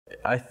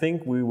I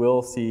think we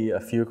will see a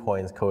few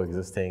coins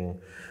coexisting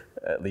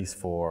at least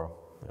for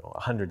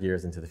 100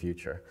 years into the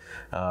future.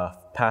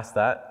 Past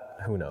that,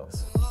 who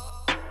knows?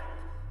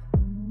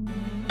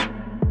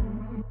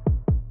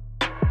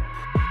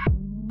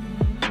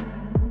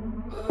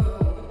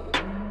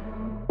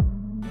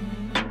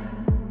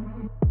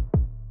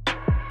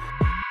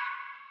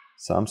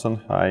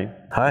 Samson, hi.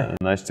 Hi.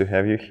 Nice to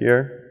have you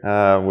here.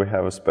 We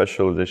have a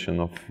special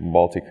edition of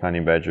Baltic Honey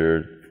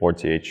Badger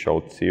 48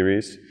 Shot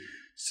series.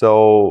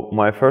 So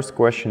my first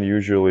question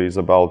usually is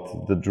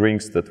about the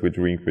drinks that we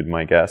drink with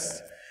my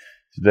guests.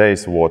 Today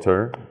is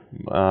water.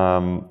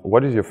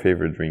 What is your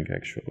favorite drink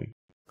actually?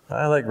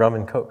 I like rum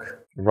and coke.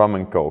 Rum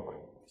and coke.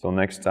 So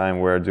next time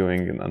we're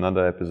doing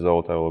another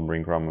episode, I will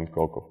bring rum and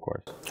coke, of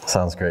course.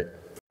 Sounds great.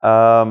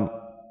 I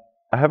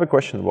have a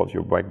question about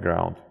your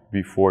background.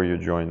 Before you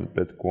joined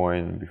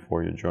Bitcoin,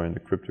 before you joined the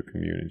crypto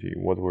community,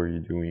 what were you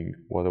doing?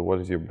 What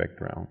is your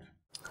background?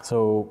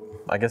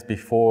 So I guess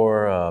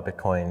before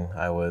Bitcoin,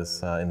 I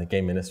was in the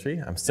game industry.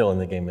 I'm still in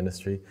the game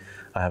industry.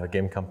 I have a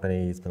game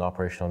company. It's been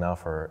operational now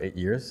for 8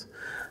 years.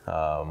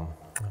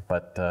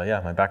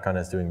 Yeah, my background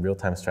is doing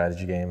real-time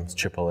strategy games,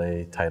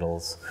 AAA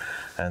titles,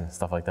 and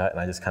stuff like that. And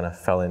I just kind of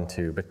fell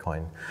into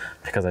Bitcoin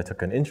because I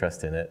took an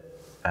interest in it,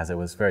 as it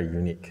was very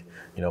unique.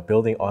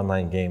 Building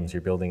online games,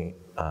 you're building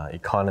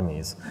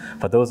economies,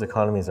 but those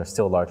economies are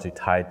still largely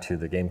tied to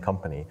the game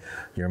company.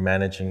 You're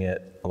managing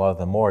it. A lot of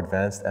the more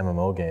advanced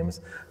MMO games,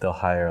 they'll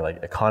hire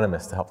like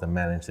economists to help them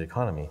manage the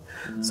economy.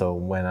 So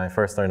when I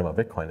first learned about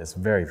Bitcoin, it's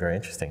very, very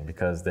interesting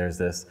because there's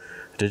this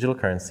digital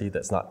currency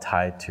that's not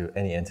tied to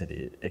any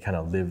entity. It kind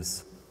of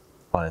lives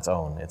on its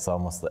own. It's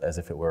almost as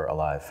if it were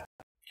alive.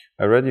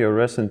 I read your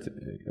recent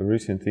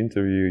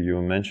interview. You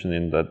were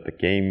mentioning that the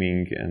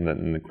gaming and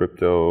then the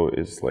crypto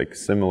is like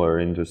similar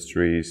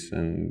industries,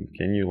 and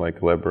can you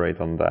like elaborate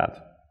on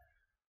that?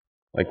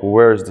 Like,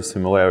 where's the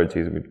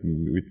similarities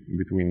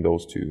between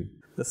those two?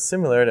 The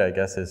similarity, I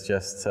guess, is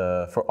just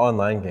for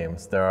online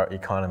games, there are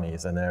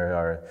economies, and there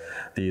are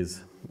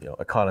these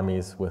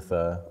economies with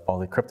all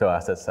the crypto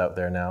assets out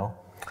there now.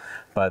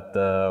 But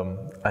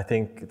I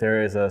think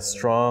there is a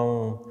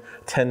strong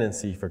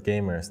tendency for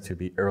gamers to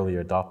be early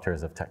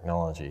adopters of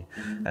technology.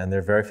 And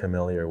they're very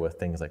familiar with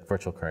things like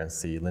virtual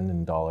currency,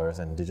 Linden dollars,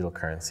 and digital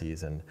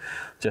currencies, and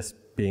just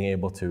being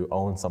able to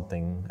own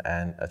something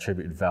and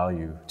attribute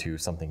value to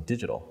something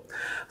digital.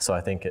 So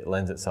I think it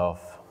lends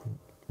itself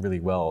really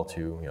well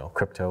to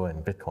crypto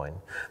and Bitcoin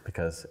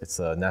because it's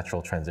a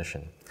natural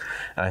transition.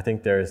 And I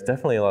think there's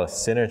definitely a lot of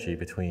synergy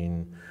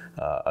between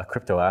a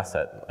crypto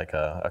asset, like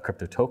a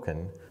crypto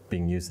token,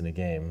 being used in a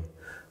game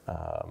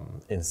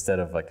instead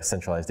of like a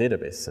centralized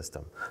database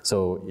system.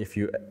 So if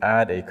you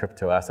add a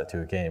crypto asset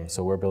to a game,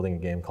 so we're building a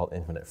game called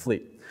Infinite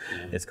Fleet.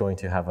 It's going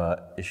to have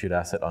a issued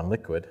asset on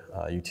Liquid,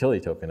 a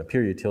utility token, a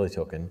pure utility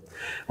token.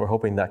 We're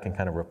hoping that can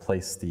kind of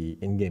replace the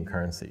in-game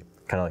currency,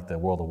 kind of like the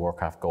World of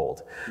Warcraft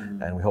gold.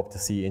 And we hope to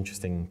see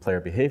interesting player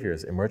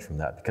behaviors emerge from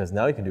that, because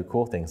now you can do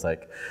cool things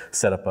like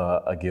set up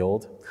a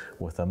guild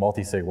with a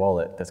multi-sig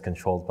wallet that's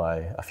controlled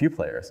by a few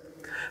players.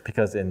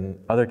 Because in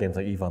other games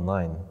like EVE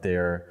Online,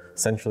 they're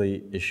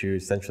centrally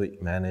issued, centrally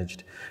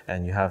managed,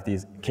 and you have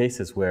these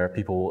cases where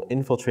people will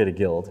infiltrate a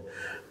guild,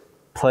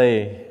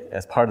 play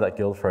as part of that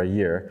guild for a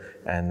year,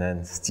 and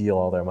then steal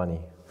all their money.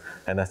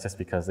 And that's just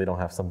because they don't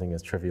have something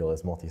as trivial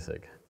as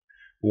multi-sig.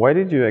 Why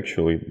did you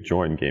actually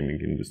join gaming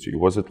industry?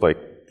 Was it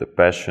like the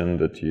passion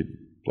that you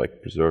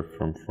like preserved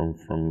from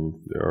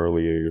the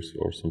early years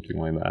or something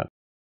like that?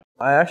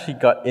 I actually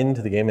got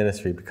into the game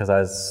industry because I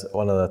was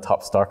one of the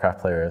top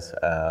StarCraft players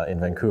in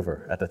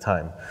Vancouver at the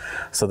time.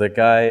 So the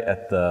guy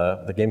at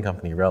the game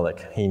company,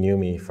 Relic, he knew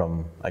me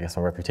from, I guess,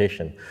 my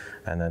reputation,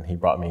 and then he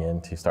brought me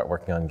in to start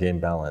working on game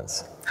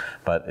balance.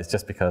 But it's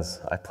just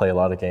because I play a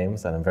lot of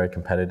games and I'm very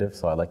competitive,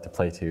 so I like to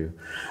play to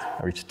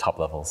reach top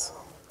levels.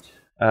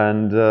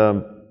 And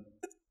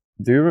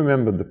do you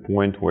remember the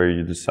point where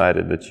you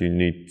decided that you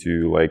need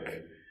to like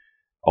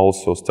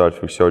also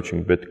start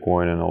researching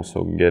Bitcoin and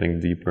also getting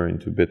deeper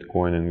into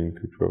Bitcoin and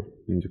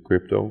into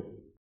crypto?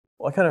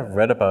 Well, I kind of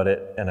read about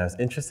it and I was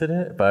interested in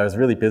it, but I was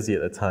really busy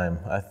at the time.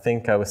 I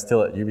think I was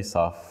still at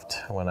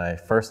Ubisoft when I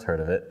first heard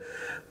of it,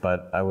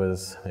 but I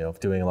was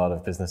doing a lot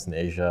of business in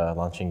Asia,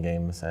 launching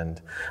games,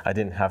 and I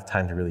didn't have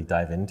time to really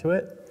dive into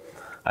it.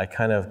 I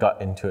kind of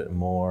got into it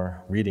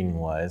more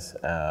reading-wise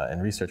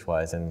and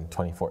research-wise in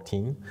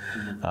 2014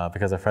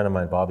 because a friend of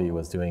mine, Bobby,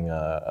 was doing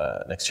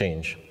an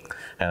exchange,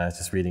 and I was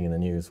just reading in the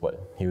news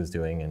what he was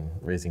doing and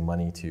raising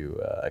money to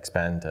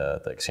expand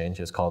the exchange.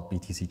 It was called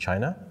BTC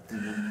China,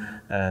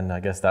 and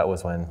I guess that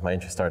was when my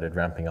interest started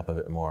ramping up a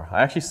bit more.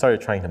 I actually started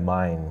trying to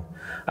mine,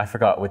 I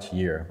forgot which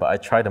year, but I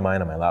tried to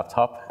mine on my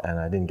laptop and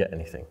I didn't get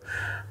anything.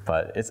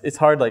 But it's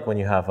hard, like when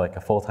you have like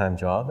a full-time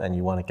job and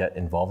you want to get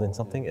involved in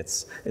something,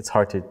 it's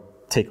hard to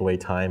take away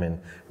time and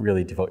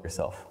really devote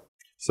yourself.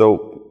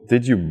 So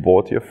did you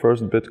bought your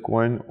first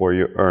Bitcoin or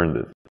you earned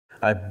it?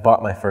 I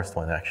bought my first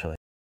one, actually.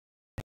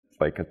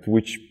 like at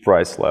which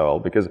price level?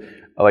 Because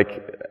like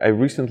I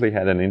recently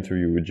had an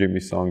interview with Jimmy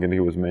Song and he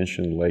was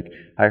mentioning like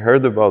I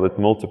heard about it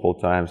multiple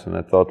times and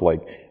I thought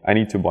like I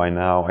need to buy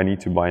now, I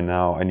need to buy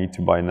now, I need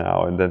to buy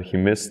now, and then he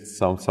missed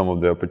some of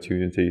the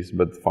opportunities,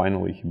 but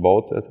finally he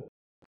bought it.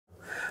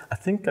 I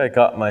think I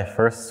got my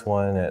first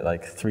one at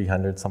like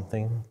 300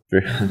 something.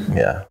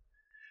 Yeah.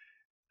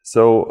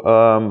 So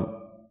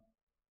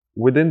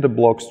within the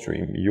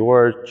Blockstream, you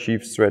are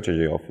Chief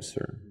Strategy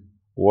Officer.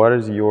 What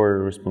is your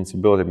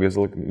responsibility? Because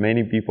like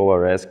many people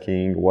are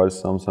asking, what is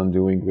Samson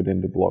doing within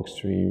the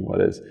Blockstream?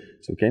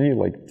 So can you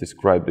like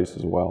describe this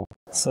as well?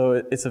 So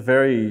it's a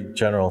very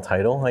general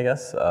title, I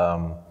guess.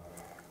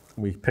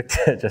 We picked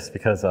it just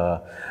because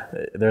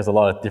there's a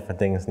lot of different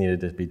things needed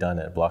to be done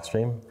at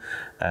Blockstream,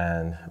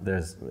 and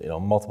there's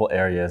multiple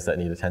areas that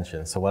need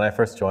attention. So when I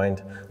first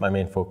joined, my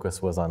main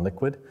focus was on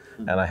Liquid,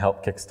 and I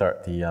helped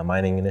kickstart the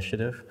mining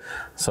initiative.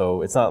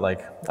 So it's not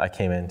like I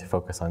came in to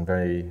focus on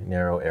very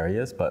narrow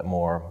areas, but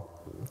more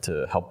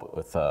to help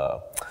with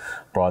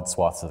broad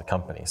swaths of the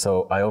company.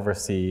 So I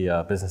oversee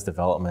business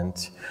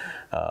development,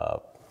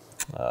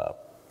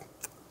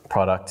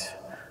 product,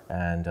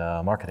 and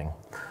marketing.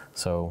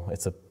 So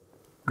it's a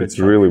It's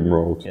really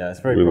broad. Yeah, it's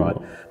very really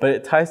broad. But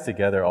it ties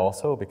together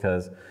also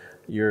because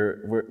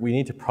we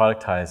need to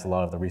productize a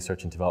lot of the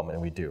research and development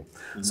we do.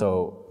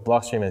 So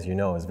Blockstream, as you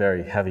know, is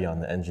very heavy on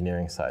the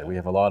engineering side. We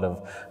have a lot of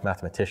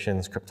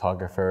mathematicians,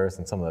 cryptographers,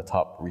 and some of the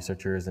top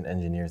researchers and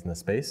engineers in the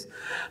space.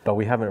 But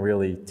we haven't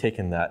really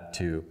taken that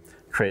to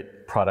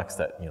create products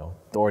that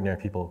the ordinary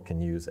people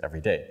can use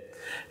every day.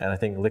 And I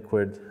think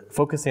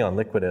focusing on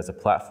Liquid as a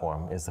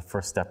platform is the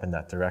first step in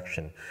that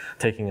direction,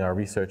 taking our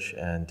research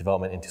and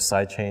development into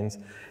sidechains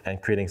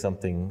and creating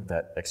something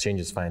that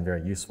exchanges find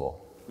very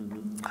useful.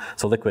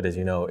 So Liquid, as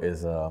you know,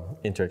 is an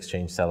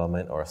inter-exchange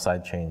settlement or a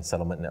sidechain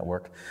settlement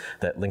network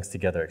that links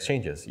together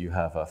exchanges. You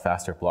have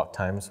faster block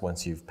times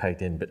once you've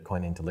pegged in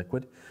Bitcoin into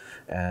Liquid,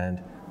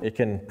 and it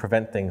can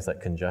prevent things like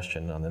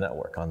congestion on the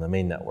network, on the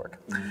main network.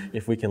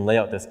 If we can lay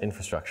out this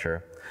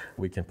infrastructure,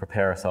 we can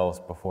prepare ourselves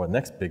before the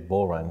next big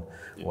bull run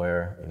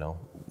where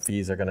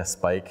fees are going to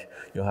spike,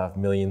 you'll have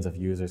millions of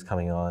users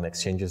coming on,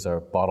 exchanges are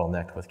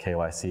bottlenecked with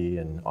KYC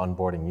and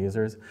onboarding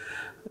users.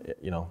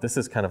 This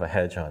is kind of a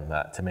hedge on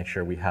that to make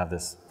sure we have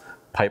this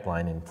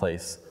pipeline in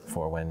place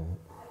for when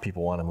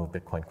people want to move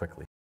Bitcoin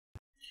quickly.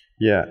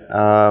 Yeah,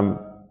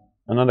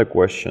 another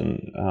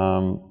question.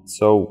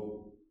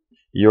 So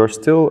you're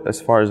still, as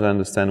far as I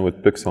understand,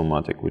 with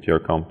Pixelmatic, with your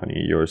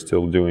company, you're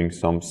still doing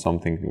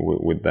something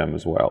with them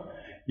as well.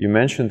 You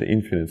mentioned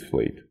Infinite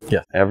Fleet.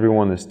 Yeah.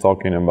 Everyone is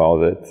talking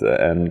about it,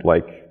 and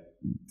like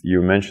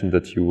you mentioned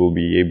that you will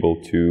be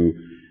able to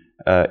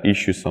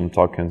issue some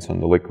tokens on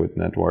the Liquid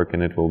network,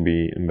 and it will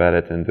be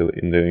embedded in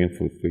the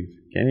Infinite Fleet.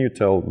 Can you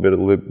tell a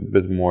little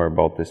bit more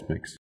about this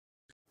mix?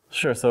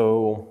 Sure.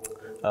 So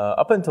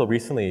up until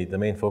recently, the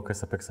main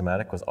focus of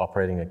Pixelmatic was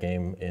operating a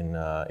game in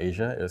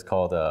Asia. It was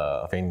called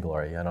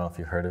Vainglory. I don't know if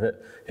you've heard of it.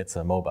 It's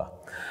a MOBA.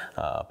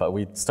 But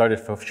we started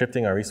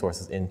shifting our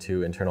resources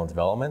into internal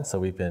development. So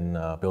we've been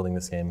building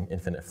this game,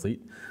 Infinite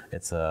Fleet.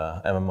 It's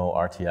a MMO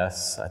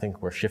RTS. I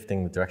think we're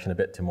shifting the direction a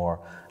bit to more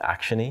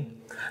action-y.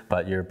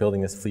 But you're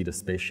building this fleet of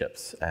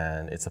spaceships,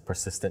 and it's a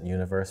persistent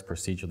universe,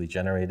 procedurally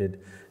generated,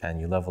 and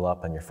you level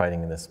up and you're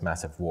fighting in this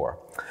massive war.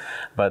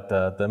 But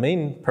the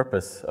main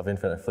purpose of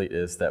Infinite Fleet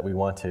is that we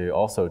want to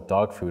also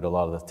dog food a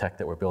lot of the tech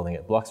that we're building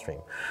at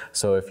Blockstream.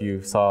 So if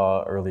you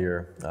saw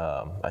earlier,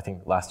 I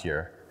think last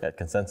year at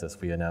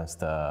Consensus, we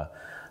announced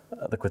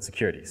Liquid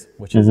Securities,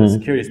 which is a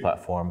securities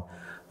platform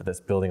that's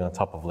building on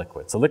top of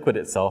Liquid. So Liquid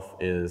itself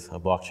is a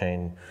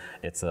blockchain,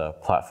 it's a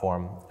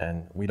platform,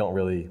 and we don't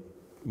really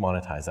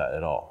monetize that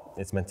at all.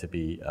 It's meant to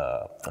be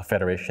a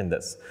federation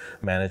that's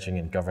managing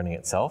and governing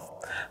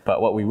itself. But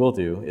what we will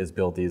do is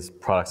build these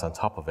products on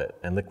top of it,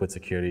 and Liquid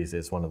Securities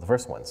is one of the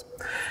first ones.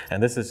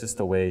 And this is just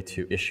a way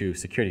to issue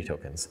security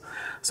tokens.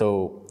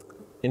 So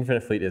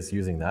Infinite Fleet is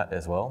using that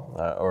as well,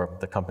 or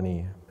the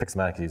company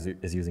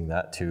Pixelmatic is using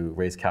that to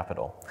raise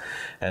capital.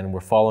 And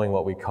we're following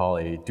what we call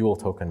a dual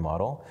token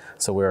model.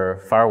 So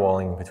we're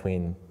firewalling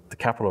between the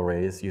capital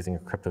raise using a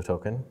crypto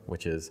token,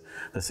 which is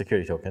the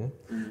security token,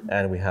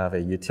 and we have a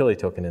utility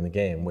token in the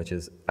game, which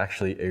is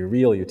actually a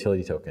real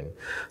utility token.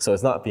 So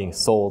it's not being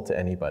sold to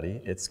anybody,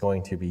 it's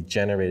going to be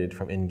generated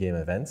from in-game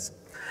events,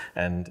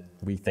 and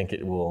we think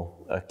it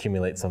will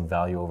accumulate some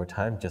value over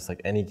time, just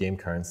like any game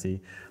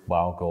currency,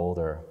 WoW Gold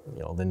or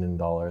Linden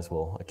dollars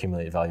will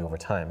accumulate value over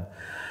time.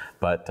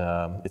 But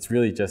it's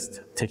really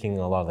just taking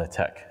a lot of the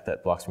tech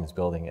that Blockstream is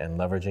building and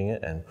leveraging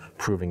it and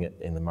proving it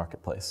in the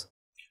marketplace.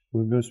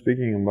 We've been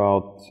speaking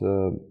about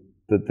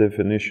the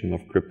definition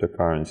of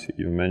cryptocurrency.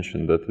 You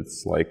mentioned that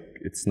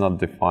it's not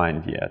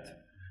defined yet.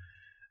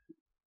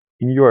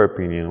 In your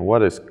opinion,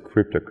 what is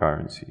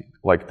cryptocurrency?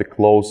 Like the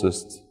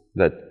closest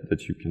that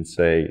you can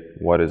say,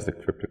 what is the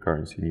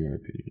cryptocurrency in your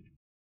opinion?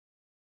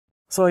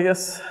 So I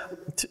guess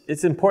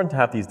it's important to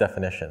have these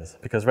definitions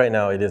because right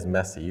now it is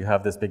messy. You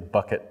have this big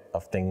bucket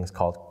of things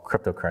called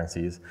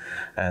cryptocurrencies,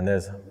 and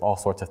there's all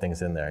sorts of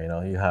things in there. You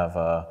know, you have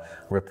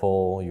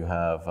Ripple, you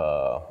have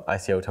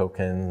ICO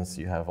tokens,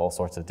 you have all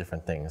sorts of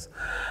different things.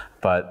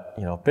 But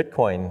you know,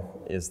 Bitcoin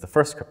is the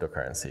first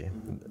cryptocurrency.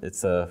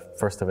 It's a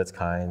first of its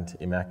kind,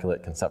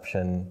 immaculate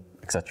conception,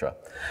 etc.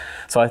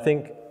 So I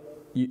think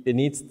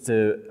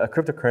a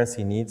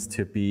cryptocurrency needs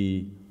to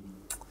be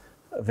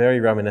very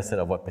reminiscent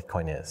of what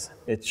Bitcoin is.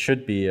 It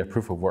should be a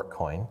proof of work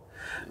coin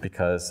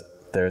because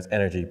there's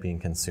energy being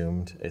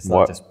consumed. It's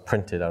not just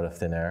printed out of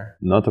thin air.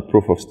 Not a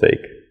proof of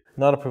stake.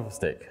 Not a proof of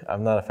stake.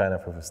 I'm not a fan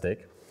of proof of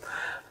stake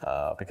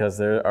because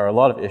there are a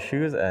lot of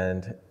issues,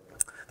 and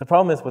the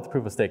problem is with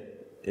proof of stake,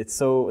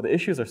 the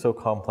issues are so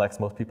complex,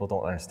 most people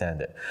don't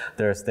understand it.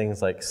 There's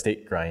things like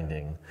state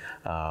grinding,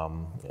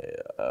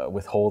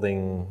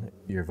 withholding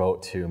your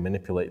vote to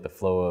manipulate the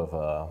flow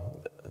of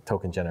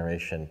token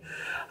generation.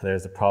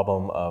 There's the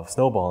problem of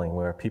snowballing,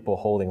 where people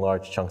holding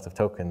large chunks of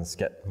tokens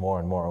get more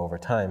and more over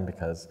time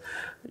because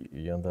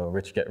the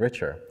rich get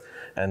richer.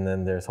 And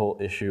then there's the whole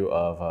issue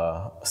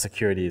of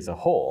security as a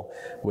whole,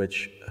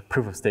 which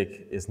proof of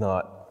stake is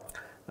not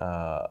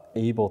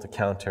able to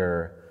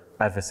counter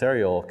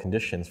adversarial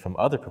conditions from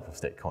other proof of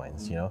stake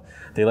coins. You know,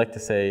 they like to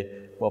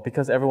say, well,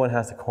 because everyone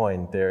has a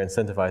coin, they're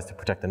incentivized to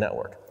protect the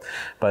network.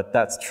 But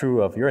that's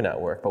true of your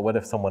network. But what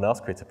if someone else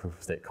creates a proof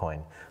of stake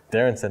coin?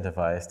 They're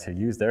incentivized to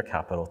use their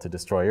capital to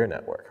destroy your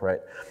network, right?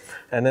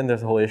 And then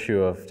there's the whole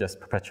issue of just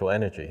perpetual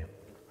energy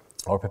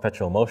or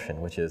perpetual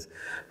motion, which is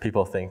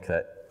people think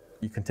that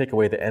you can take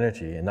away the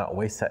energy and not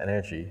waste that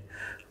energy,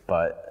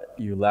 but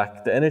you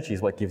lack, the energy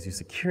is what gives you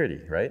security,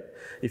 right?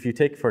 If you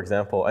take, for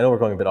example, I know we're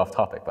going a bit off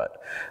topic,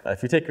 but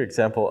if you take, for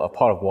example, a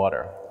pot of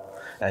water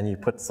and you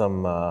put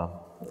some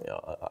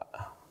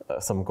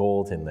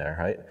gold in there,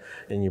 right?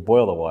 And you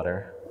boil the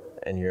water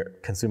and you're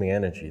consuming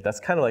energy. That's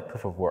kind of like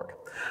proof of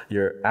work.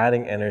 You're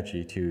adding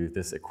energy to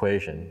this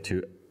equation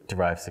to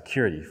derive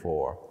security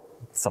for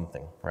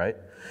something, right?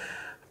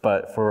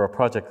 But for a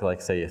project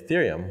like, say,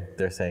 Ethereum,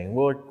 they're saying,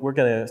 well, we're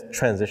going to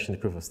transition to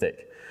proof of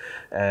stake.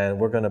 And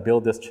we're going to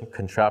build this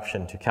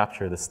contraption to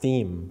capture the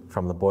steam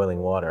from the boiling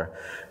water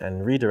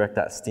and redirect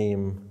that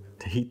steam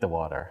to heat the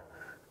water.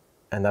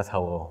 And that's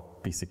how we'll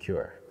be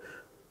secure.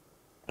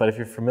 But if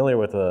you're familiar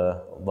with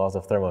the laws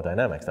of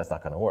thermodynamics, that's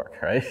not going to work,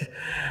 right?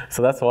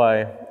 So that's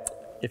why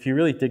if you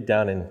really dig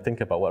down and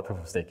think about what proof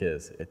of stake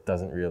is, it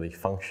doesn't really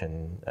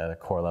function at a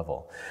core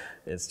level.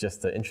 It's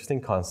just an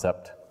interesting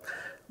concept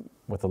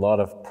with a lot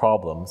of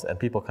problems, and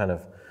people kind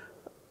of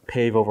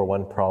pave over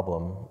one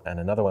problem and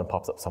another one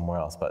pops up somewhere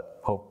else,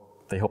 but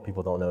they hope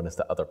people don't notice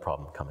the other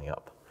problem coming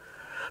up.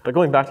 But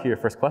going back to your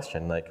first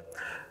question, like,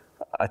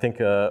 I think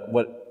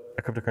what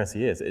a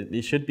cryptocurrency is,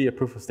 it should be a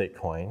proof of stake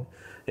coin,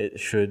 it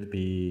should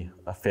be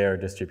a fair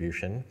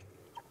distribution,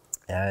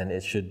 and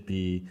it should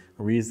be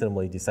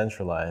reasonably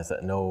decentralized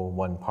that no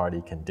one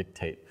party can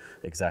dictate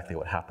exactly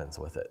what happens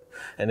with it.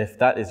 And if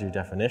that is your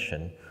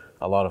definition,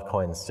 a lot of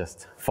coins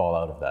just fall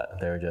out of that.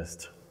 They're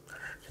just,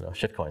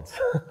 shit coins.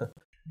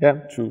 Yeah,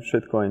 true,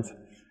 shit coins.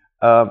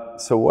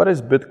 So what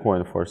is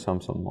Bitcoin for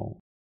Samson Mow?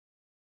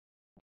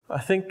 I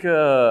think,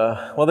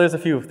 well, there's a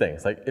few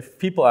things. Like, if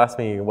people ask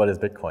me what is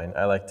Bitcoin,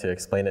 I like to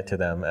explain it to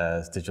them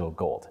as digital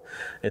gold.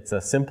 It's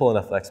a simple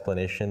enough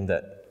explanation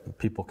that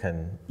people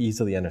can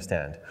easily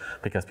understand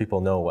because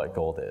people know what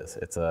gold is.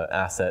 It's an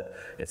asset,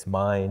 it's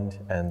mined,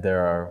 and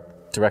there are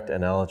direct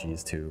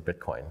analogies to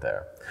Bitcoin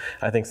there.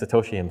 I think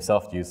Satoshi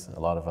himself used a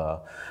lot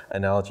of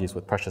analogies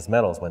with precious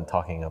metals when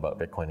talking about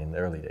Bitcoin in the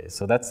early days.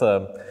 So that's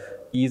an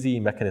easy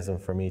mechanism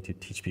for me to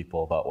teach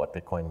people about what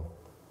Bitcoin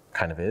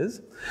kind of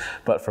is.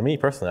 But for me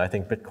personally, I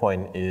think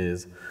Bitcoin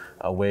is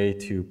a way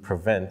to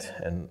prevent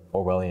an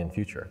Orwellian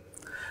future.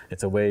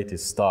 It's a way to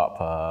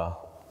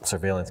stop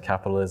surveillance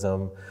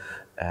capitalism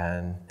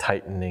and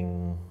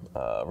tightening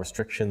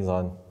restrictions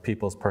on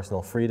people's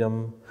personal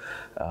freedom,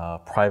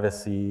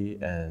 privacy,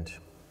 and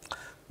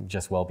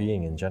just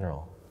well-being in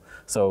general.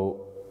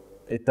 So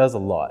it does a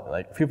lot.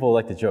 Like, people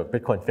like to joke,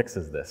 Bitcoin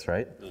fixes this,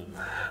 right?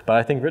 But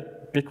I think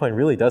Bitcoin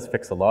really does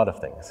fix a lot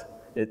of things.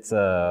 It's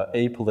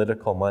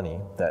apolitical money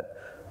that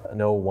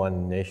no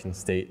one nation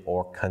state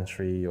or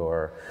country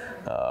or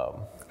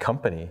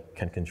company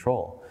can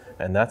control.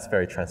 And that's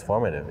very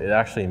transformative. It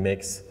actually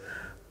makes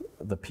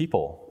the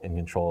people in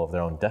control of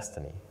their own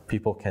destiny.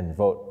 People can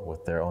vote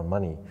with their own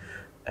money,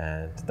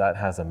 and that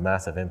has a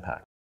massive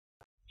impact.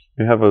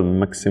 You have a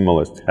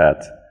maximalist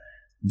hat.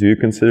 Do you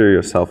consider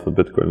yourself a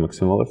Bitcoin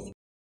maximalist?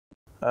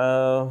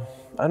 I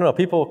don't know.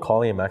 People call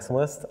me a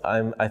maximalist.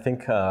 I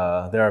think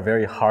there are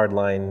very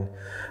hardline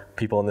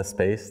people in this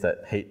space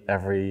that hate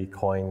every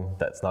coin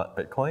that's not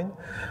Bitcoin,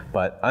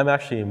 but I'm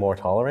actually more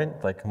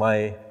tolerant. Like,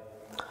 my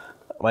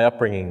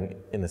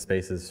upbringing in the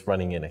space is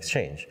running an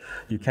exchange.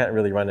 You can't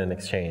really run an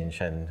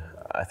exchange and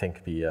I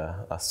think be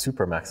a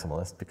super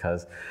maximalist,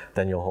 because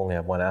then you'll only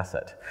have one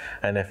asset.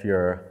 And if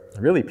you're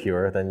really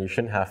pure, then you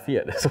shouldn't have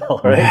fiat as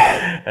well, right?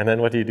 And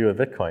then what do you do with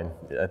Bitcoin?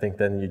 I think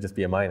then you just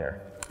be a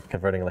miner.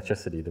 converting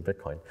electricity to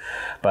Bitcoin.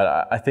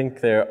 But I think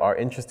there are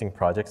interesting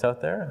projects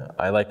out there.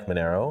 I like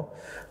Monero.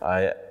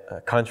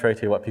 Contrary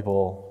to what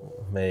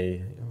people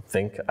may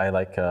think, I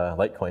like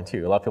Litecoin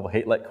too. A lot of people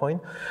hate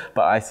Litecoin,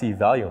 but I see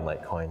value in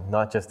Litecoin,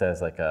 not just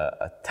as like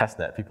a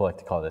testnet. People like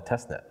to call it a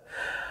testnet.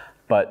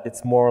 But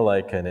it's more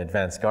like an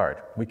advanced guard.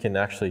 We can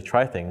actually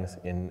try things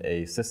in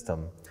a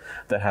system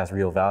that has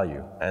real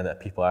value and that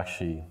people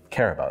actually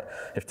care about.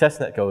 If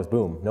testnet goes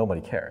boom,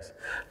 nobody cares.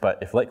 But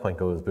if Litecoin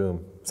goes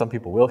boom, some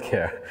people will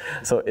care.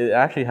 So it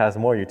actually has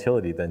more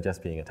utility than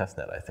just being a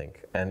testnet, I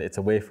think. And it's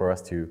a way for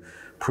us to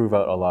prove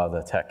out a lot of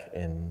the tech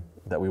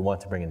that we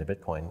want to bring into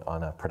Bitcoin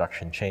on a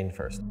production chain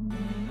first.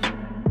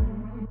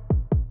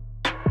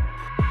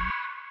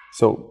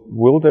 So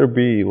will there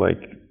be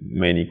like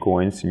many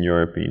coins in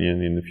your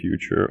opinion in the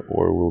future,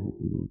 or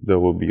there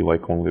will be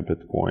like only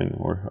Bitcoin,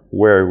 or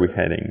where are we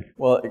heading?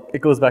 Well,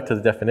 it goes back to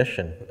the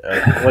definition.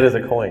 What is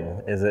a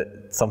coin? Is it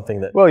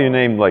something that... Well, you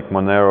named like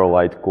Monero,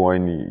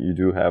 Litecoin. You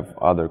do have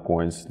other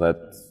coins that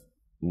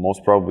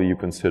most probably you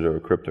consider a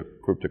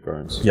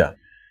cryptocurrency. Yeah.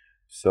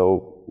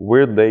 So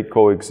will they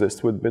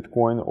coexist with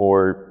Bitcoin,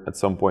 or at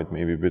some point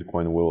maybe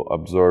Bitcoin will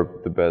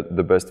absorb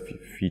the best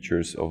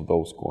features of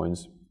those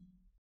coins?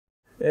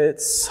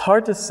 It's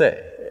hard to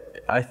say.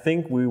 I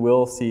think we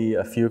will see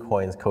a few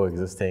coins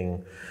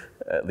coexisting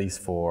at least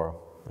for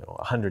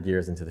 100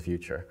 years into the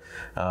future.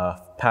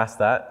 Past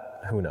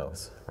that, who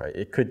knows, right?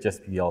 It could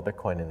just be all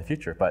Bitcoin in the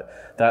future,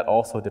 but that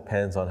also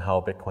depends on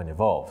how Bitcoin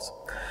evolves.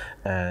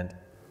 And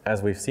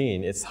as we've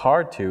seen, it's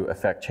hard to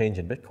affect change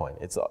in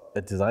Bitcoin. It's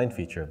a design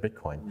feature of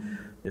Bitcoin.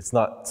 It's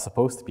not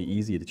supposed to be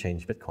easy to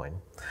change Bitcoin.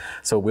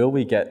 So will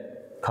we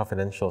get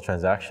confidential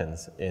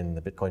transactions in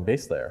the Bitcoin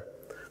base layer?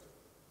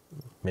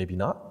 Maybe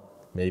not,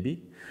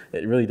 maybe.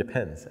 It really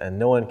depends, and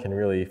no one can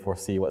really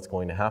foresee what's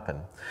going to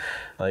happen.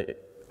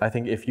 I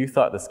think if you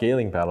thought the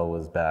scaling battle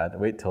was bad,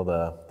 wait till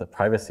the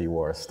privacy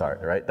wars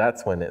start, right?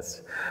 That's when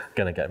it's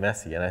gonna get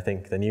messy. And I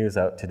think the news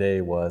out today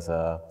was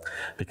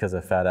because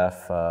of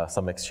FATF,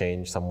 some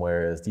exchange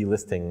somewhere is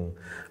delisting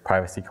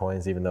privacy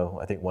coins, even though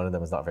I think one of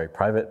them is not very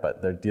private,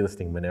 but they're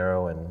delisting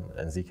Monero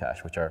and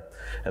Zcash, which are,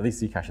 at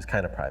least Zcash is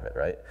kind of private,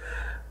 right?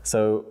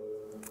 So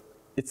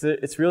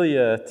it's really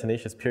a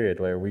tenacious period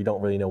where we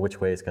don't really know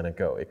which way it's going to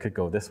go. It could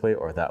go this way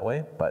or that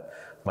way, but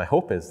my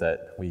hope is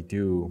that we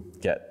do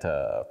get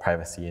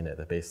privacy in at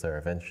the base layer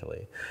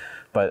eventually.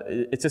 But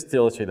it's just to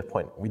illustrate the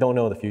point. We don't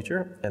know the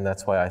future, and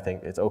that's why I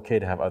think it's okay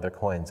to have other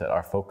coins that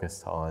are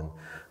focused on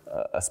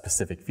a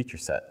specific feature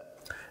set.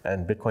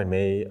 And Bitcoin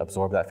may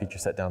absorb that feature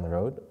set down the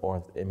road,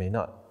 or it may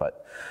not.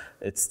 But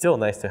it's still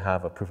nice to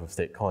have a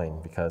proof-of-stake coin,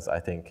 because I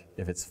think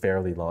if it's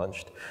fairly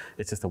launched,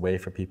 it's just a way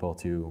for people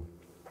to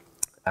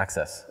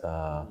access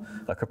a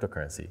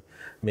cryptocurrency.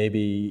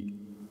 Maybe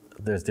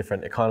there's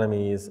different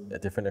economies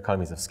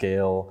of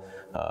scale,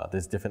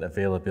 there's different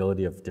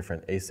availability of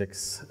different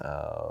ASICs,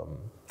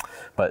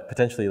 but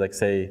potentially, like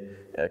say,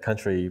 a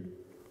country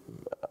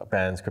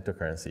bans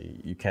cryptocurrency,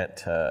 you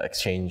can't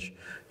exchange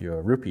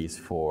your rupees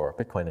for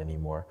Bitcoin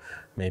anymore.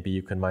 Maybe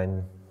you can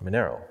mine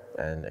Monero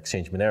and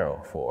exchange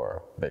Monero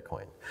for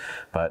Bitcoin.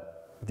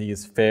 But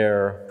these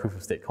fair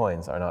proof-of-stake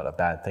coins are not a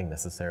bad thing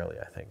necessarily,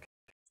 I think.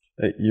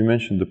 You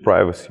mentioned the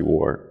privacy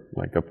war,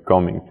 like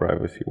upcoming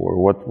privacy war.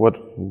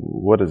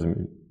 What does it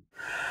mean?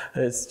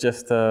 It's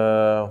just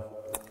to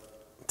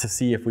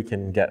see if we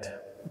can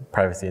get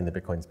privacy in the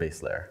Bitcoin's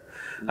base layer.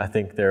 I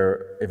think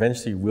there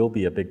eventually will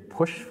be a big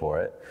push for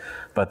it,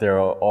 but there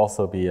will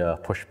also be a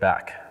push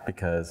back,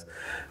 because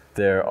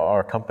there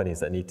are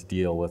companies that need to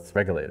deal with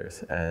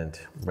regulators, and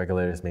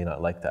regulators may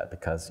not like that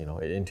because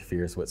it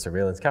interferes with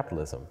surveillance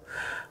capitalism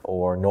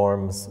or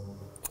norms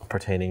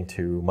pertaining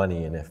to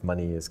money, and if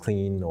money is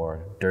clean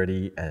or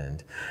dirty,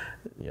 and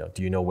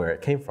do you know where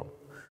it came from?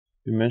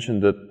 You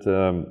mentioned that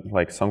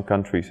like some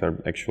countries are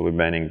actually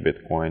banning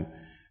Bitcoin,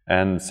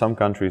 and some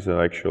countries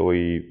are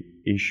actually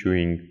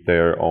issuing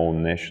their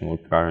own national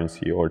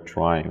currency, or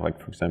trying. Like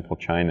for example,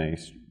 China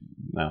is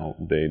now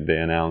they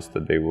announced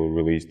that they will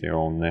release their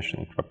own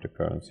national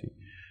cryptocurrency.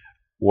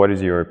 What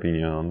is your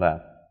opinion on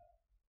that?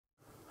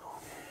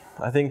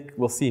 I think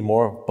we'll see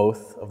more of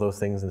both of those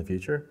things in the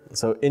future.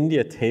 So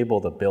India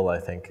tabled a bill, I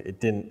think. It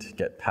didn't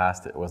get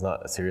passed. It was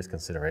not a serious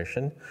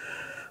consideration.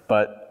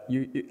 But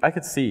I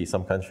could see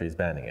some countries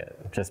banning it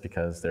just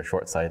because they're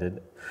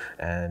short-sighted.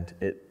 And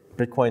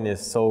Bitcoin is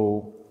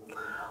so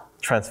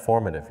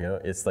transformative,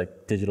 it's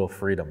like digital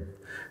freedom.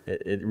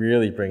 It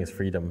really brings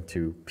freedom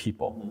to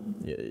people.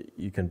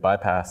 You can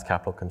bypass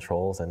capital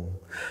controls and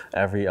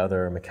every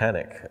other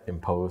mechanic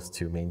imposed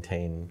to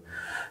maintain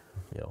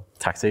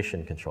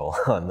taxation control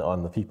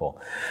on the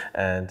people.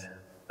 And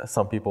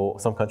some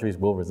countries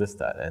will resist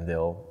that, and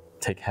they'll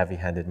take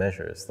heavy-handed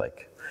measures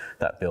like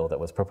that bill that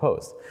was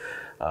proposed.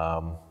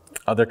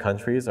 Other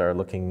countries are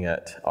looking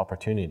at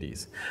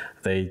opportunities.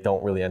 They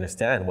don't really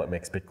understand what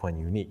makes Bitcoin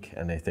unique,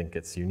 and they think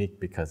it's unique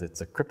because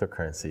it's a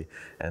cryptocurrency,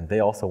 and they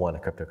also want a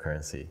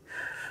cryptocurrency.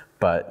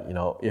 But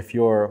if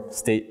your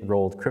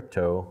state-rolled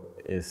crypto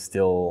is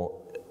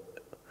still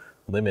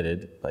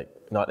limited, like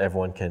not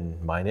everyone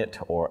can mine it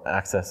or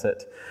access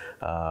it,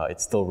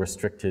 it's still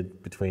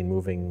restricted between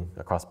moving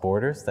across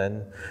borders,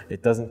 then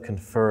it doesn't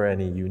confer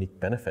any unique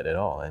benefit at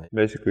all. And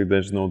basically,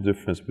 there's no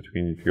difference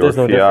between your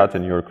fiat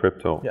and your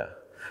crypto. Yeah.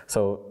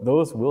 So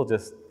those will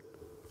just,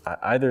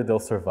 either they'll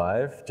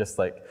survive, just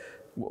like,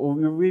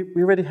 we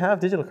already have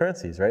digital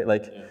currencies, right?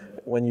 Like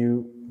when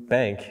you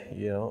bank,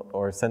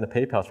 or send a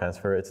PayPal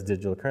transfer, it's a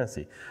digital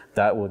currency.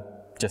 That would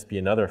just be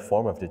another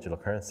form of digital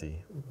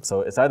currency.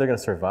 So it's either going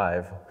to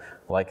survive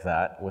like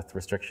that with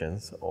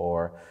restrictions,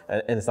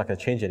 and it's not going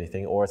to change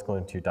anything, or it's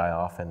going to die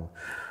off and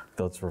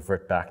they'll just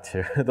revert back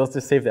to, they'll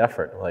just save the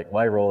effort. Like,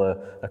 why roll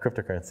a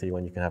cryptocurrency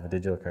when you can have a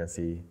digital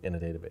currency in a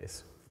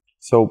database?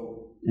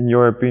 So, in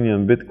your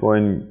opinion,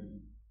 Bitcoin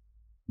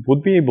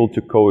would be able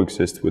to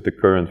coexist with the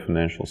current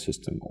financial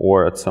system,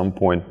 or at some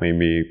point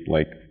maybe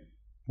like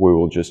we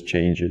will just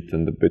change it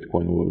and the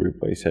Bitcoin will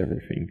replace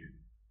everything?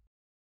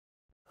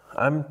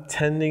 I'm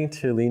tending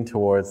to lean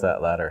towards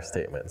that latter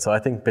statement. So I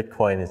think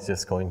Bitcoin is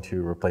just going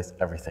to replace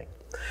everything.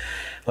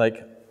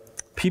 Like,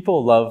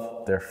 people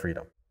love their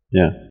freedom.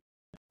 Yeah.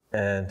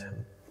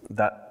 And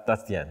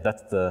that's the end.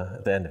 That's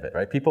the end of it,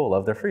 right? People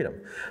love their freedom.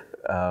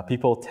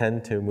 People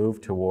tend to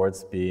move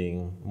towards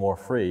being more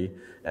free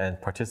and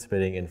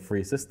participating in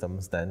free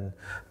systems than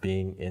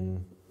being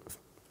in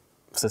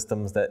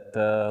systems that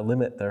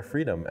limit their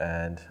freedom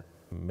and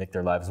make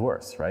their lives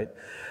worse, right?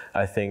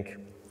 I think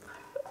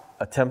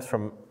attempts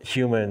from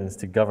humans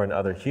to govern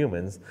other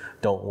humans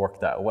don't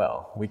work that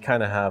well. We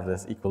kind of have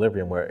this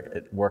equilibrium where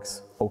it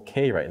works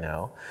okay right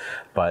now,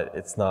 but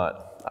it's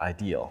not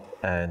ideal.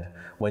 And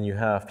when you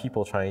have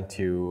people trying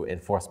to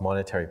enforce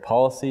monetary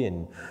policy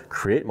and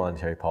create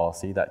monetary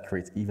policy, that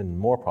creates even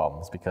more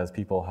problems because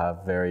people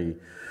have very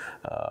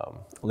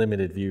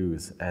limited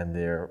views and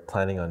they're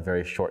planning on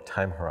very short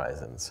time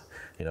horizons,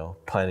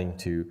 planning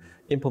to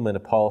implement a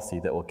policy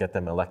that will get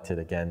them elected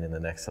again in the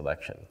next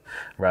election,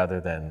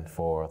 rather than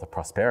for the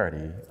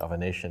prosperity of a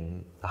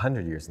nation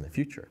 100 years in the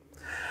future.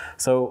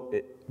 So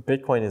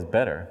Bitcoin is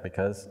better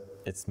because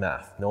it's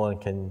math. No one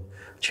can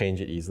change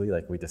it easily,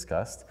 like we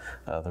discussed.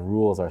 The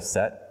rules are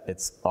set.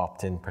 It's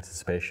opt-in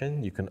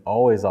participation. You can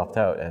always opt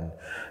out and,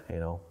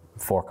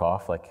 fork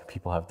off like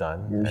people have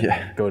done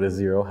and go to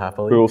zero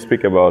happily. We will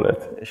speak about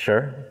it.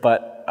 Sure,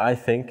 but I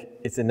think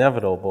it's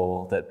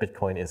inevitable that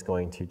Bitcoin is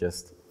going to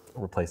just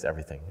replace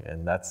everything,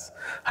 and that's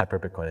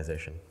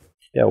hyper-Bitcoinization.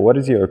 Yeah, what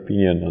is your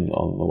opinion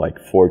on like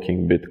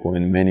forking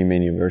Bitcoin,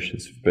 many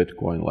versions of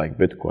Bitcoin, like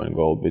Bitcoin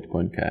Gold,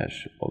 Bitcoin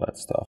Cash, all that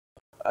stuff?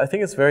 I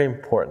think it's very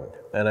important,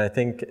 and I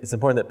think it's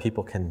important that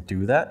people can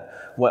do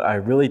that. What I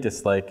really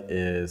dislike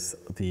is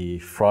the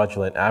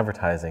fraudulent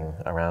advertising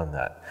around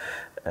that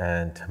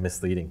and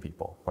misleading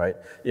people, right?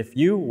 If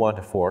you want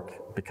to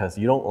fork because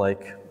you don't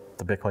like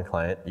the Bitcoin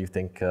client, you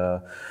think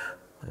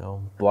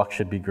block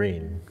should be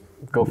green,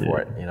 go for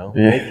it,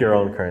 make your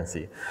own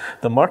currency.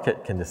 The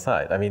market can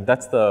decide. I mean,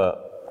 that's the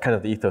kind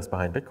of the ethos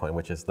behind Bitcoin,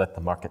 which is let the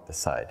market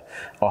decide.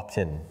 Opt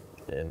in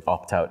and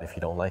opt out if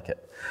you don't like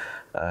it.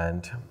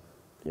 And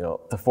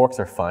the forks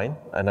are fine.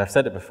 And I've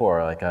said it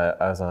before, like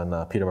I was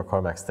on Peter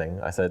McCormack's thing.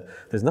 I said,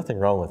 there's nothing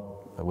wrong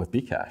with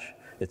Bcash.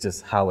 It's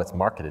just how it's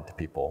marketed to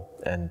people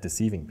and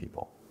deceiving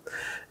people.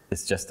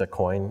 It's just a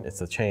coin,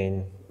 it's a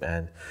chain,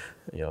 and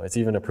it's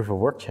even a proof of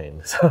work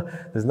chain. So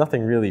there's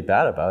nothing really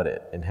bad about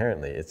it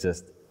inherently. It's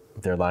just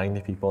they're lying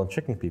to people and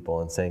tricking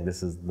people and saying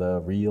this is the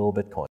real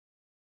Bitcoin.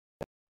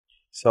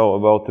 So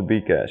about the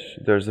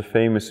Bcash, there's a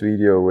famous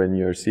video when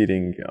you're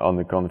sitting on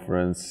the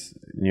conference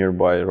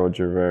nearby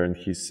Roger Ver and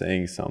he's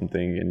saying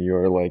something and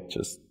you're like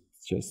just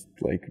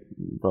like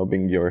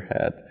rubbing your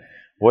head.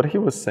 What he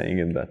was saying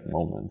in that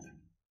moment?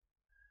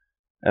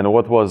 And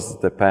what was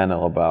the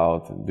panel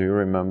about? Do you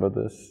remember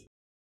this?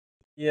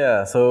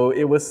 Yeah, so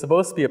it was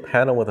supposed to be a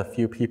panel with a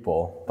few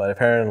people, but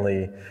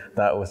apparently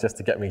that was just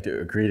to get me to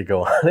agree to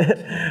go on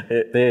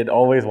it. They had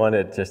always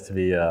wanted just to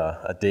be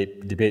a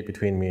debate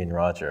between me and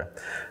Roger.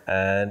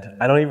 And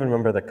I don't even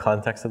remember the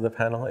context of the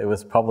panel. It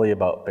was probably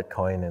about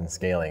Bitcoin and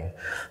scaling,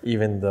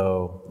 even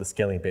though the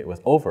scaling debate was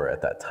over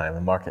at that time.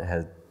 The market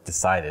had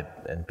decided,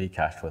 and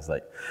Bcash was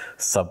like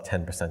sub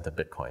 10% of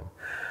Bitcoin.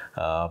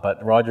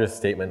 But Roger's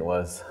statement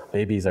was,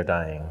 babies are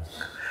dying.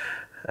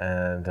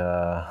 And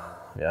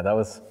yeah, that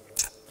was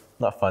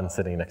not fun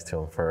sitting next to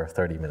him for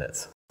 30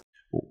 minutes.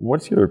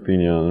 What's your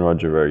opinion on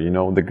Roger Ver?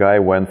 The guy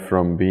went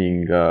from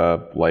being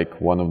like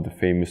one of the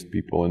famous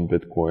people in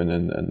Bitcoin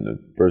and the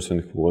person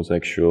who was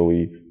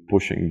actually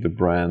pushing the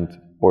brand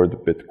or the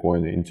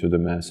Bitcoin into the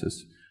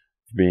masses,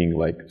 being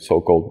like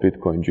so-called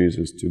Bitcoin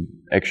Jesus, to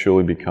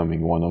actually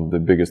becoming one of the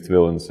biggest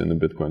villains in the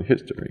Bitcoin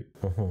history.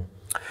 Mm-hmm.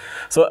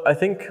 So I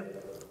think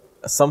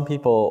some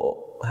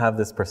people have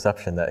this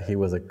perception that he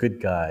was a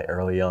good guy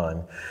early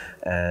on,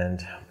 and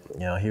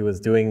he was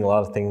doing a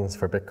lot of things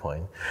for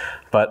Bitcoin.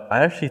 But I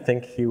actually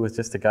think he was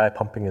just a guy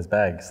pumping his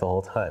bags the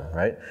whole time,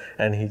 right?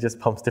 And he just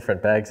pumps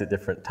different bags at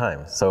different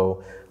times.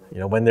 So,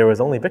 when there was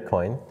only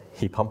Bitcoin,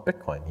 he pumped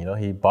Bitcoin.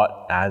 He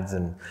bought ads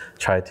and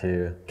tried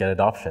to get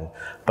adoption.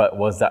 But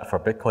was that for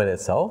Bitcoin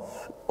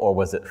itself, or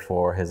was it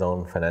for his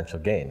own financial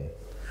gain?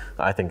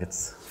 I think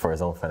it's for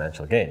his own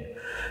financial gain.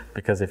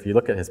 Because if you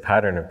look at his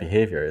pattern of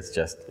behavior, it's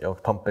just,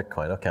 pump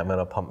Bitcoin, okay, I'm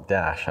gonna pump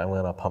Dash, I'm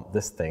gonna pump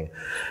this thing,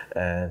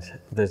 and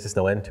there's just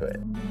no end to it.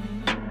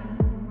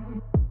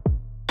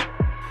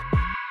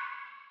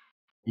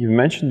 You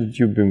mentioned that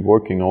you've been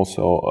working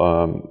also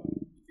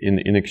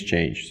in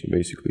exchange. So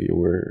basically, you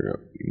were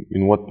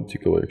in what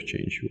particular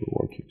exchange you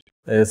were working?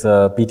 It's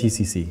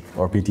BTCC,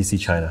 or BTC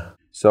China.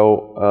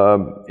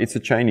 So it's a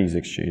Chinese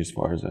exchange, as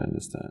far as I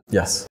understand.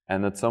 Yes.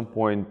 And at some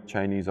point,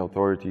 Chinese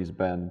authorities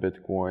banned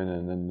Bitcoin,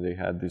 and then they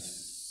had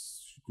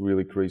this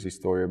really crazy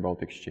story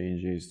about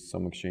exchanges.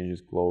 Some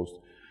exchanges closed.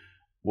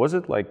 Was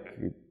it like?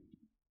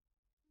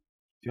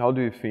 How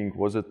do you think?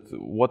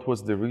 What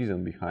was the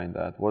reason behind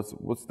that?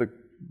 What's the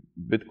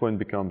Bitcoin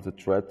becomes a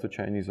threat to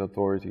Chinese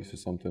authorities or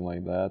something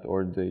like that,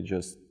 or they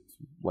just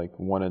like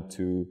wanted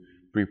to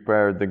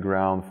prepare the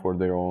ground for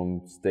their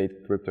own state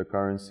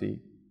cryptocurrency?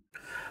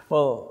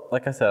 Well,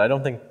 like I said, I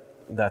don't think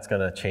that's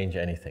going to change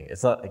anything.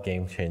 It's not a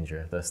game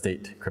changer, the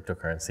state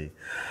cryptocurrency.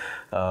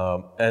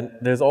 And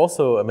there's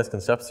also a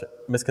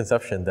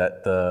misconception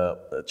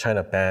that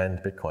China banned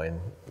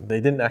Bitcoin. They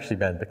didn't actually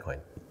ban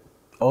Bitcoin.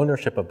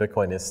 Ownership of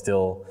Bitcoin is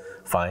still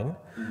fine.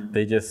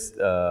 They just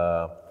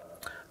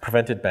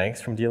prevented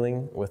banks from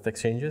dealing with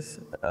exchanges.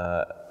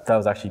 That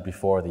was actually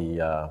before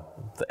the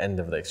end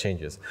of the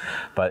exchanges.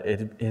 But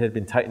it had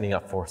been tightening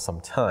up for some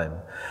time.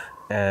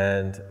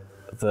 And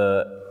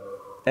the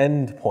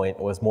end point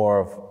was more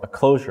of a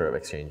closure of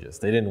exchanges.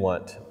 They didn't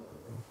want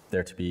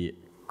there to be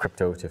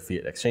crypto to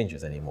fiat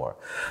exchanges anymore.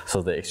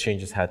 So the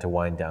exchanges had to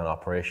wind down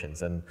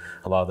operations, and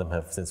a lot of them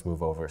have since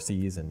moved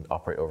overseas and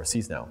operate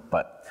overseas now.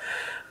 But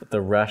the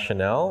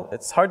rationale,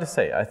 it's hard to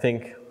say. I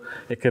think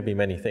it could be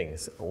many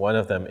things. One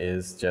of them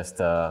is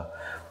just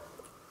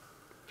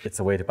it's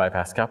a way to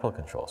bypass capital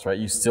controls, right?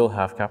 You still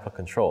have capital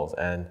controls,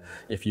 and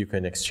if you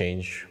can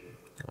exchange,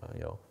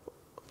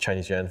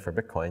 Chinese yuan for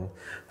Bitcoin,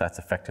 that's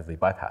effectively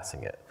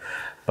bypassing it.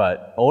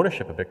 But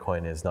ownership of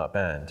Bitcoin is not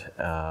banned.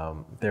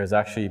 There's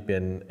actually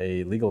been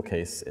a legal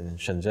case in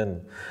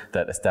Shenzhen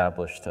that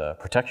established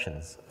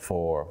protections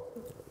for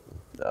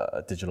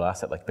a digital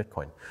asset like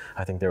Bitcoin.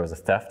 I think there was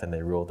a theft, and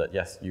they ruled that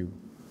yes, you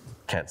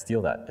can't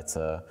steal that. It's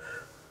a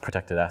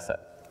protected asset.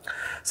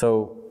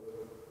 So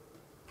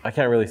I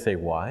can't really say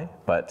why,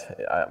 but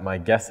my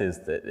guess is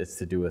that it's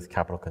to do with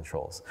capital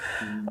controls.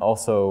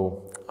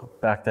 Also,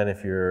 back then,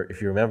 if you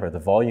remember, the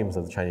volumes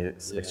of the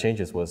Chinese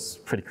exchanges was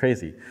pretty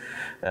crazy,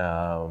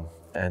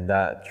 and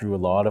that drew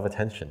a lot of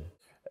attention.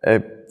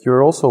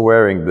 You're also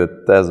wearing the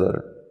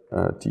Tether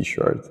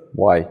T-shirt.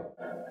 Why?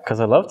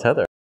 Because I love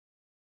Tether.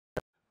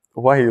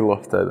 Why you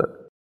love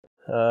Tether?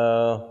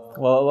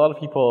 Well, a lot of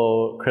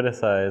people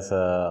criticize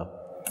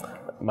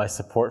my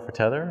support for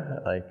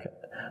Tether.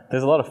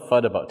 There's a lot of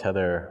FUD about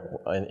Tether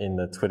in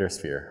the Twitter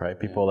sphere, right?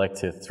 People like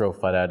to throw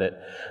FUD at it.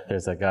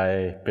 There's a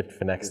guy,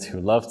 Bitfinex, who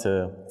loves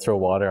to throw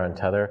water on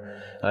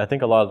Tether. And I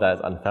think a lot of that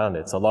is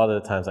unfounded. So a lot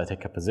of the times I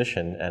take a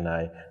position and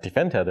I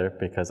defend Tether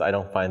because I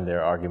don't find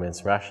their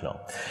arguments rational.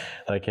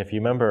 Like if you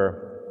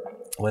remember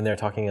when they're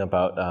talking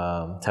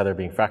about Tether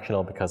being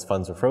fractional because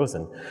funds were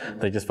frozen,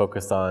 they just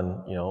focused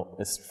on,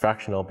 it's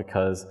fractional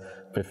because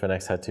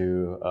Bitfinex had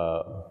to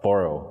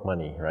borrow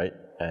money, right?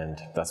 And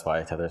that's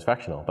why Tether is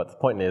fractional. But the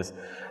point is,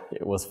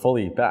 it was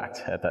fully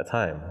backed at that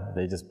time.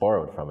 They just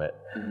borrowed from it,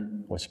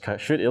 which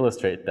should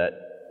illustrate that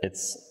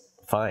it's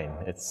fine,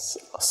 it's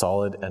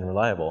solid and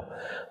reliable.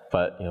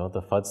 But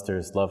the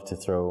FUDsters love to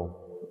throw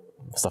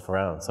stuff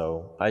around.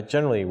 So I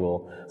generally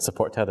will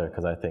support Tether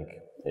because I think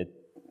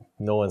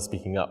no one's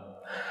speaking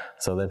up.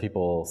 So then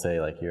people say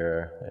like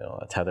you're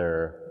a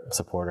Tether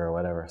supporter or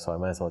whatever. So I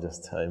might as well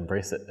just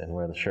embrace it and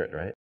wear the shirt,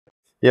 right?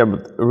 Yeah,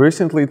 but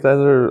recently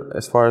Tether,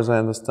 as far as I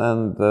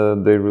understand,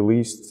 they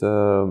released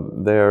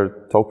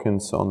their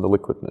tokens on the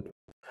Liquid network.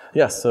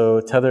 Yes,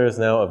 so Tether is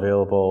now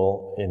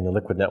available in the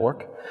Liquid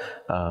network.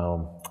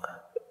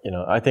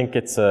 I think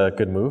it's a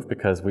good move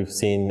because we've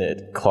seen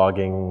it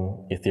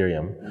clogging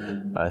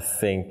Ethereum. I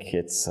think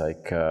it's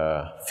like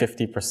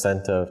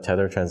 50% of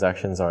Tether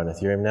transactions are on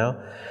Ethereum now,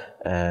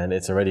 and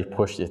it's already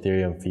pushed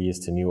Ethereum fees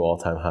to new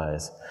all-time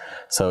highs.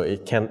 So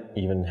it can't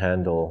even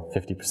handle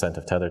 50%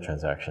 of Tether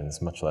transactions,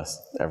 much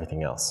less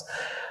everything else.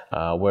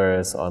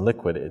 Whereas on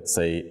Liquid, it's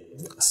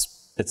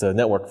a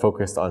network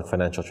focused on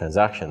financial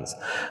transactions,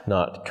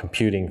 not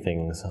computing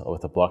things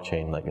with a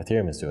blockchain like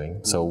Ethereum is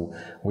doing. So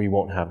we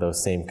won't have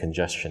those same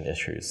congestion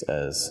issues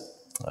as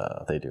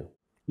they do.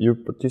 You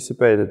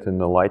participated in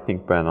the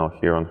Lightning panel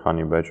here on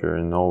Honey Badger,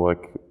 and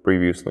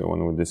previously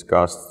when we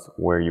discussed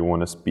where you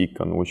want to speak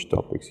on which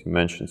topics, you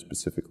mentioned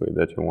specifically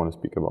that you want to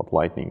speak about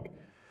Lightning.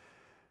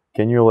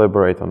 Can you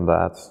elaborate on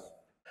that?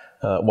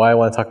 Why I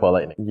want to talk about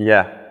Lightning?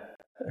 Yeah.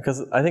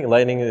 Because I think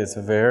Lightning is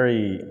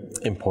very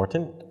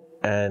important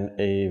and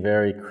a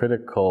very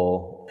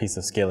critical piece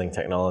of scaling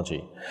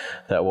technology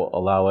that will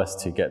allow us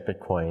to get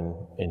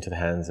Bitcoin into the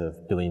hands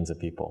of billions of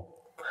people.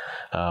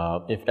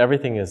 If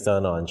everything is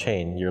done on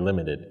chain, you're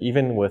limited.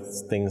 Even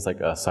with things like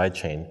a side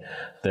chain,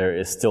 there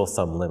is still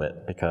some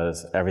limit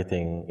because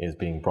everything is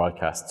being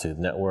broadcast to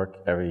the network.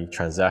 Every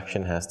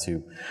transaction has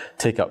to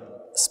take up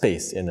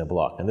space in a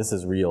block, and this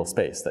is real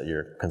space that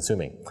you're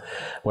consuming.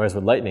 Whereas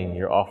with Lightning,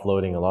 you're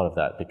offloading a lot of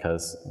that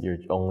because you're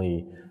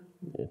only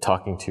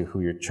talking to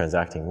who you're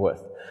transacting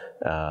with.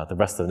 The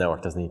rest of the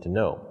network doesn't need to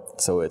know.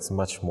 So it's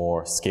much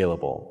more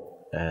scalable.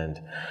 And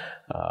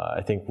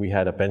I think we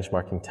had a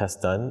benchmarking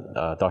test done.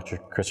 Dr.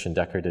 Christian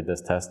Decker did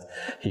this test.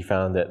 He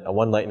found that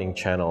one Lightning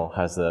channel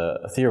has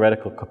a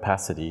theoretical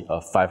capacity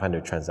of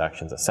 500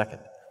 transactions a second.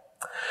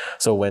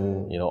 So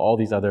when all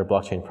these other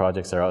blockchain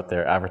projects are out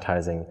there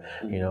advertising,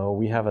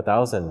 we have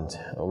 1,000,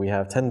 we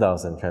have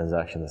 10,000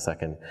 transactions a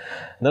second,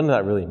 none of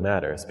that really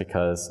matters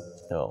because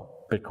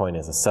Bitcoin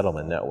is a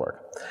settlement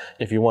network.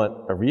 If you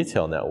want a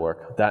retail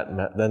network,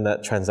 then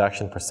that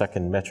transaction per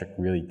second metric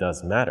really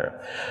does matter.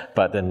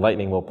 But then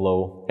Lightning will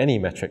blow any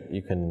metric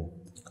you can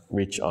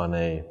reach on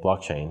a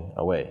blockchain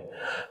away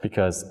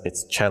because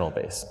it's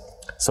channel-based.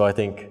 So I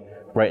think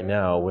right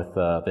now with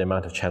the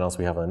amount of channels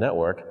we have on the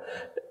network,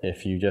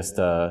 if you just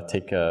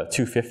take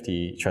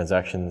 250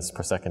 transactions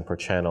per second per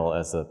channel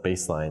as a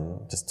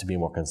baseline, just to be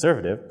more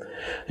conservative,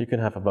 you can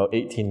have about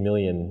 18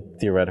 million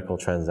theoretical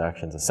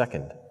transactions a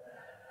second.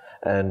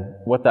 And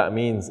what that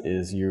means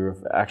is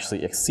you've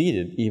actually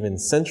exceeded even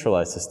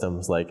centralized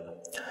systems like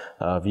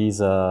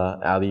Visa,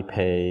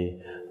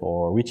 Alipay,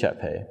 or WeChat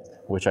Pay,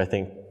 which I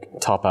think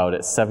top out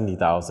at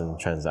 70,000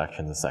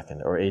 transactions a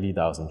second or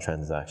 80,000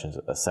 transactions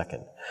a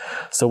second.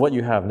 So what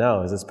you have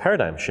now is this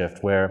paradigm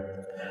shift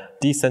where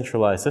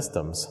decentralized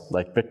systems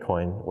like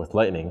Bitcoin with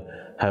Lightning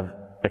have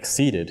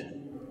exceeded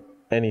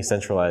any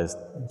centralized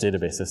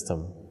database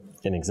system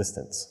in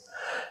existence.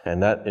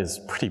 And that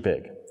is pretty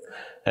big.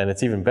 And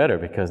it's even better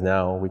because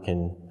now we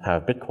can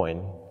have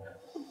Bitcoin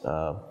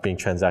being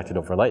transacted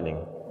over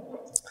Lightning.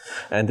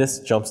 And this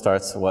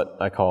jumpstarts what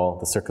I call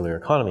the circular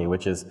economy,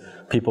 which is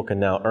people can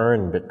now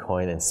earn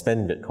Bitcoin and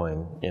spend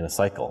Bitcoin in a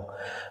cycle.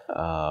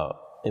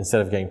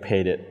 Instead of getting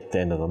paid at the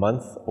end of the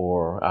month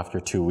or after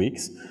 2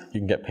 weeks, you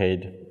can get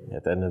paid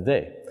at the end of the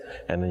day.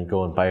 And then you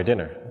go and buy your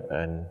dinner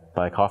and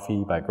buy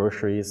coffee, buy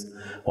groceries,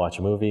 watch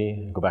a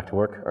movie, go back to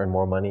work, earn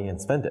more money and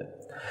spend it.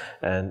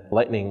 And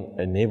Lightning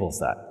enables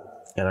that.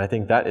 And I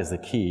think that is the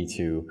key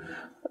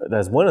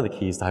that's one of the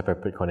keys to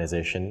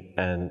hyper-Bitcoinization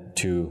and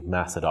to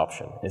mass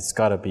adoption. It's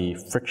got to be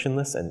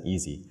frictionless and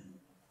easy.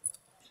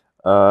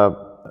 The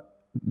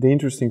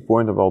interesting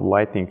point about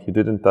Lightning, you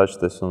didn't touch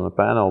this on the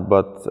panel,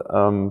 but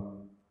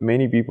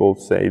many people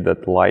say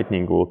that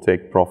Lightning will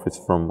take profits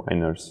from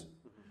miners.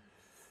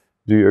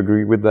 Do you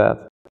agree with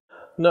that?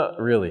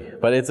 Not really,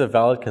 but it's a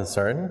valid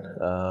concern.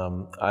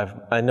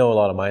 I know a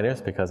lot of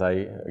miners because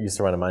I used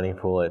to run a mining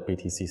pool at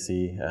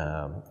BTCC,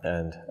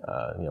 and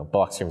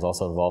Blockstream is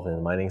also involved in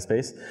the mining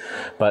space.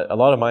 But a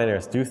lot of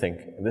miners do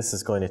think this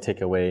is going to take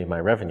away my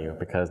revenue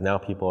because now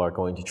people are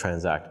going to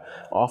transact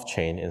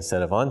off-chain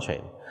instead of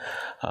on-chain.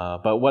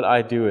 But what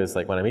I do is,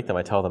 like when I meet them,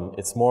 I tell them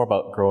it's more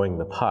about growing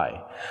the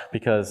pie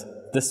because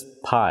this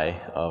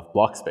pie of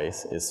block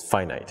space is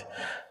finite.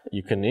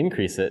 You can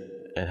increase it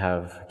and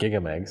have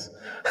gigamegs,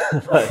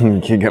 but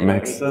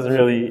gigamegs. It doesn't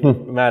really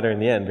matter in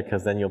the end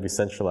because then you'll be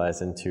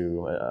centralized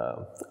into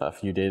a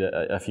few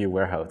data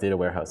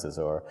warehouses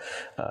or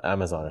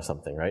Amazon or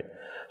something, right?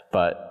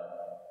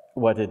 But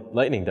what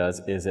Lightning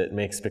does is it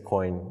makes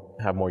Bitcoin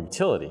have more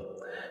utility.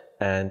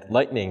 And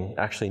Lightning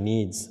actually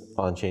needs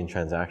on-chain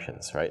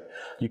transactions, right?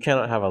 You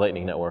cannot have a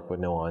Lightning network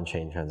with no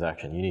on-chain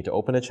transaction. You need to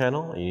open a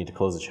channel, you need to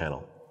close a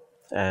channel.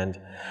 And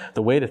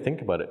the way to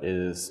think about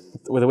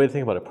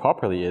it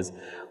properly is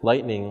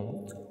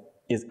Lightning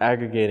is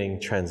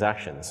aggregating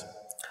transactions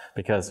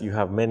because you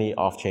have many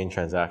off-chain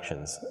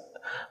transactions,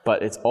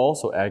 but it's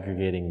also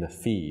aggregating the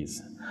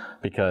fees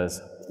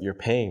because you're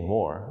paying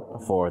more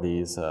for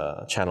these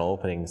channel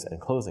openings and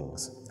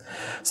closings.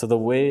 So the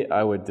way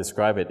I would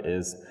describe it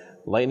is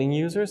Lightning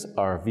users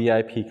are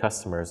VIP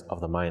customers of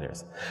the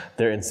miners.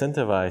 They're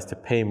incentivized to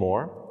pay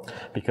more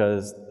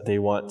because they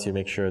want to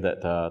make sure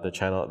that the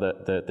channel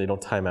that they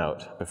don't time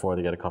out before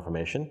they get a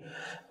confirmation,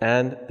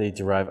 and they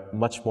derive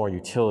much more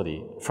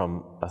utility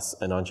from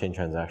an on-chain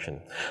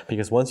transaction.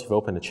 Because once you've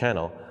opened a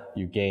channel,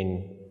 you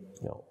gain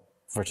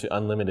virtually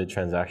unlimited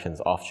transactions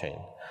off-chain.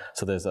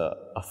 So there's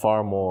a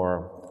far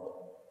more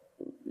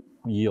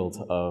yield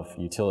of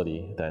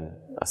utility than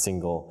a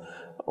single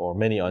or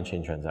many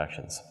on-chain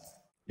transactions.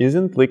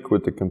 Isn't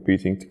Liquid a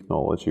competing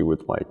technology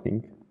with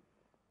Lightning?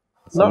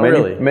 Not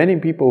really. Many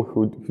people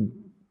who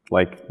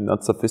like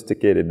not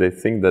sophisticated, they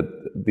think that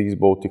these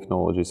both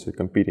technologies are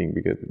competing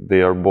because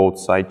they are both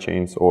side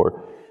chains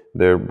or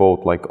they're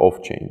both like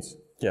off chains.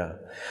 Yeah,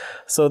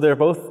 so they're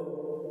both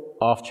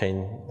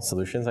off-chain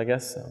solutions, I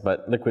guess,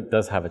 but Liquid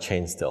does have a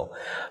chain still.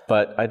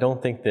 But I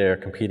don't think they're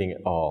competing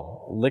at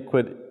all.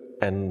 Liquid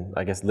and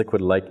I guess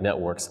liquid-like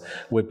networks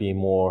would be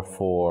more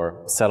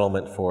for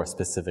settlement for a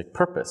specific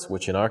purpose,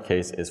 which in our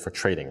case is for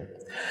trading.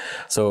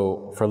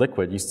 So for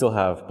liquid, you still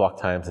have block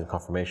times and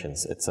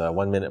confirmations. It's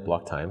 1 minute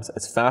block times.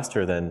 It's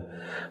faster than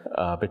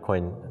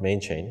Bitcoin main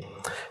chain,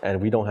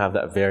 and we don't have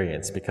that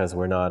variance because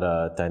we're not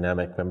a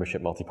dynamic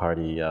membership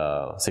multi-party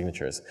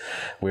signatures.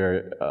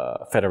 We're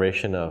a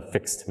federation of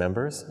fixed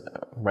members,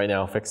 right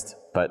now fixed,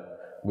 but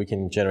we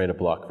can generate a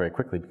block very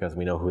quickly because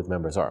we know who the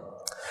members are.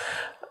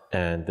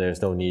 And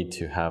there's no need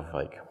to have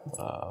like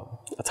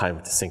a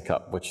time to sync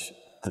up, which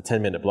the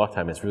 10-minute block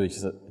time is really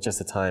just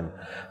a time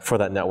for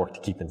that network to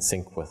keep in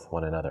sync with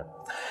one another.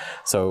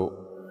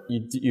 So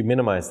you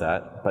minimize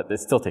that, but it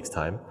still takes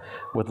time.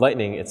 With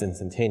Lightning, it's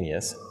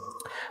instantaneous.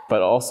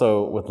 But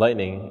also with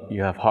Lightning,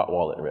 you have hot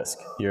wallet risk.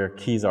 Your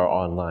keys are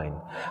online.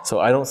 So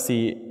I don't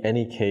see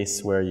any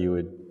case where you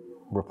would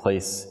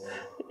replace,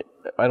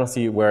 I don't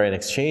see where an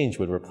exchange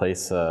would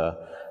replace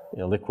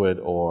liquid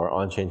or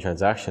on-chain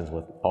transactions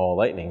with all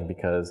Lightning,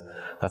 because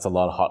that's a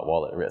lot of hot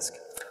wallet risk.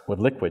 With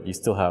liquid, you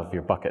still have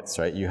your buckets,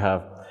 right?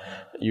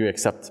 You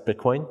accept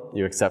Bitcoin,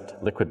 you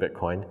accept liquid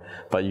Bitcoin,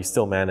 but you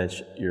still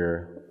manage your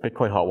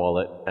Bitcoin hot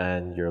wallet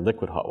and your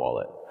liquid hot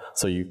wallet.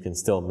 So you can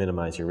still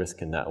minimize your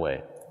risk in that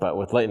way. But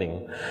with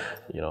Lightning,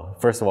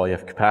 first of all, you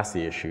have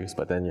capacity issues,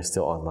 but then you're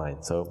still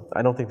online. So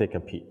I don't think they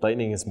compete.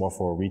 Lightning is more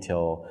for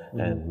retail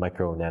and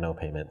micro nano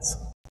payments.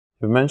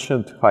 You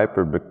mentioned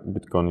hyper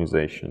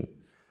Bitcoinization.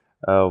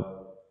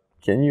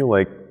 Can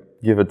you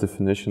give a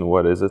definition?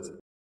 What is it?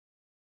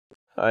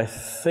 I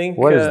think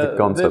what is the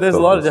concept there's a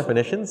lot this? of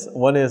definitions.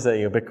 One is that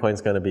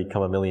Bitcoin's going to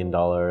become $1 million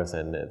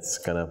and it's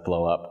going to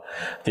blow up.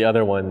 The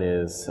other one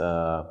is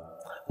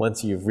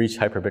once you've reached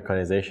hyper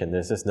Bitcoinization,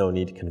 there's just no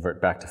need to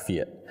convert back to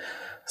fiat.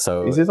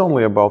 So is it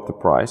only about the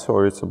price,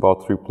 or it's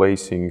about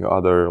replacing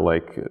other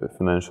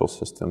financial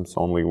systems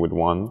only with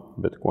one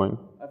Bitcoin?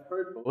 I've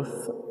heard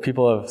both.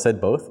 People have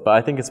said both, but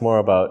I think it's more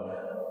about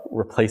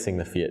replacing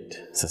the fiat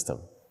system,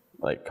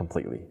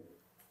 completely.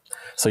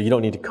 So you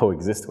don't need to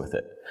coexist with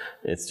it.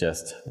 It's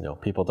just,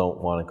 people don't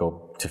want to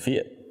go to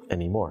fiat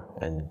anymore,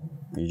 and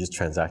you just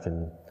transact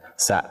in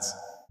sats.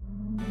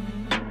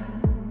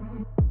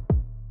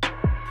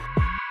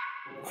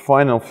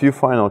 Few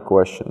final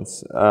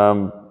questions.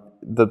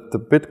 The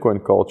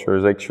Bitcoin culture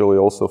is actually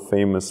also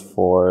famous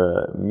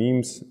for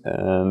memes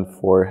and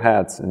for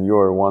hats, and you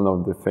are one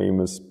of the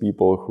famous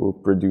people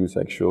who produce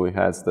actually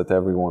hats that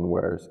everyone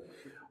wears.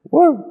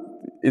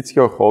 It's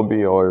your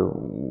hobby, or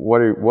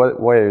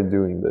why are you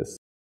doing this?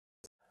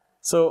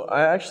 So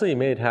I actually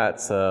made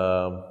hats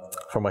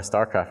for my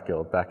StarCraft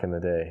guild back in the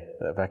day,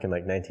 back in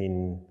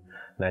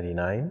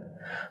 1999.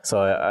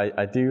 So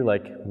I do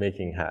like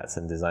making hats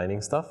and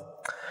designing stuff.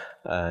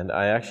 And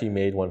I actually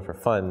made one for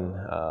fun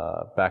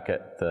back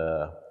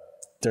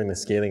during the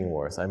scaling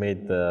wars. I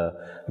made the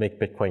Make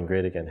Bitcoin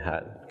Great Again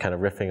hat, kind of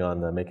riffing on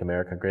the Make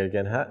America Great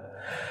Again hat.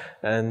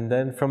 And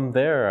then from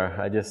there,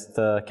 I just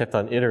kept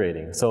on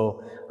iterating.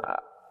 So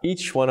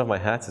each one of my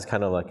hats is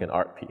kind of like an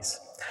art piece.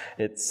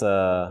 It's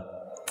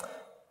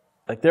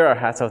there are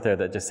hats out there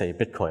that just say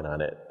Bitcoin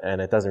on it,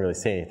 and it doesn't really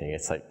say anything.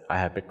 It's like, I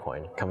have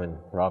Bitcoin, come and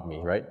rob me,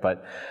 right?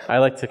 But I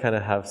like to kind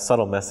of have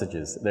subtle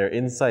messages. They're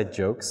inside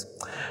jokes,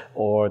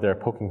 or they're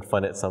poking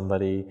fun at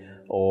somebody,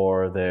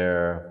 or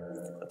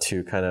they're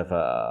to kind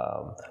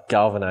of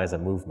galvanize a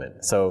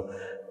movement. So,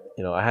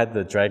 I had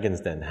the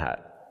Dragon's Den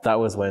hat. That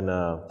was when,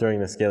 during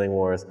the scaling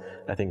wars,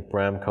 I think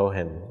Bram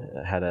Cohen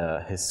had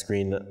his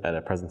screen at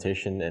a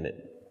presentation, and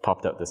it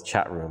popped up this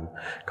chat room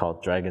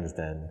called Dragon's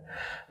Den,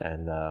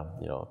 and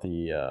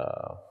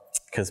the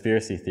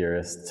conspiracy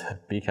theorist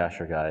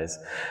Bcasher guys,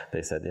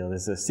 they said,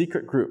 there's a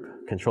secret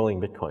group controlling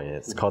Bitcoin.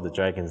 It's called the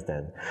Dragon's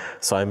Den.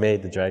 So I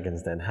made the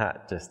Dragon's Den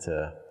hat just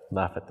to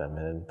laugh at them,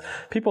 and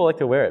people like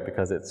to wear it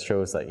because it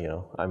shows that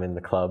I'm in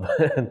the club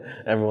and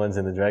everyone's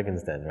in the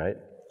Dragon's Den, right?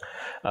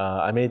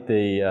 I made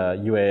the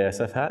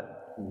UASF hat.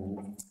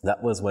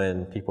 That was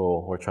when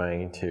people were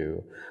trying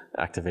to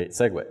activate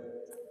SegWit.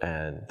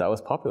 And that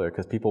was popular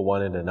because people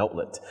wanted an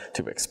outlet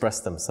to express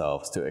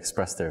themselves, to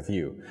express their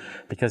view.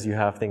 Because you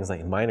have things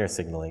like miner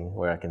signaling,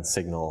 where I can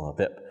signal a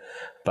BIP.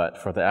 But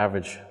for the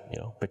average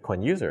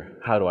Bitcoin user,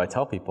 how do I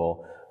tell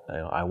people,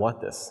 I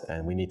want this,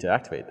 and we need to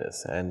activate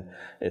this? And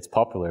it's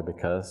popular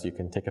because you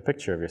can take a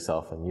picture of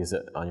yourself and use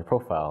it on your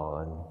profile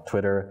on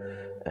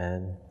Twitter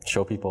and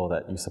show people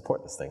that you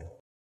support this thing.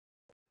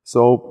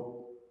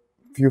 So,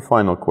 few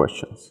final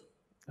questions.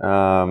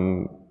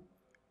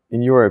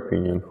 In your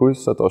opinion, who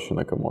is Satoshi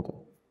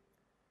Nakamoto?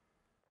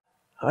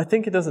 I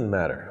think it doesn't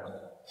matter.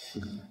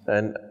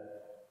 And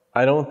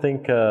I don't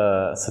think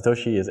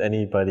Satoshi is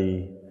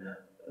anybody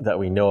that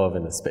we know of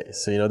in the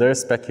space. So, there's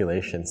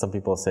speculation. Some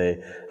people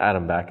say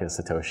Adam Back is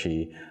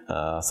Satoshi.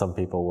 Some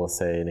people will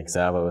say Nick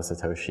Szabo is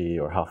Satoshi,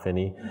 or Hal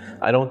Finney.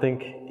 I don't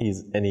think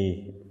he's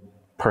any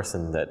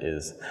person that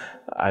is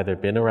either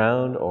been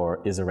around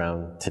or is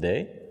around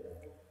today.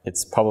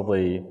 It's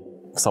probably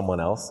someone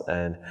else,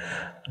 and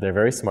they're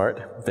very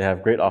smart. They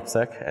have great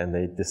OPSEC, and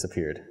they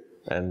disappeared.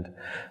 And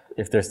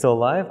if they're still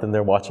alive, then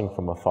they're watching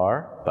from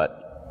afar. But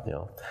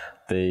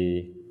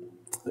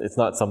it's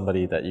not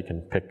somebody that you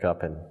can pick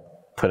up and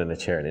put in a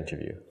chair and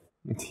interview.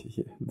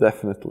 Yeah,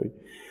 definitely.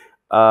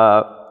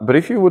 But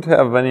if you would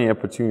have any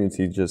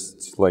opportunity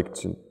just like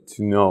to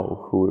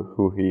know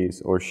who he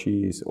is or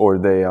she is or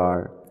they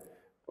are,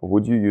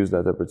 would you use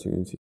that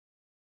opportunity?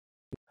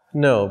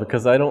 No,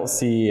 because I don't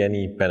see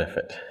any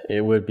benefit.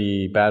 It would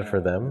be bad for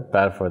them,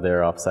 bad for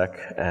their OPSEC,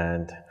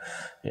 and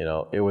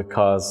it would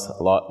cause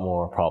a lot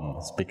more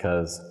problems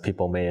because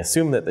people may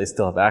assume that they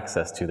still have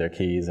access to their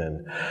keys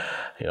and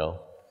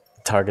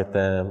target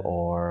them,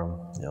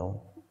 or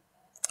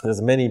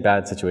there's many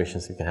bad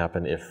situations that can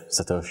happen if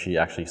Satoshi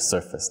actually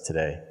surfaced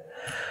today.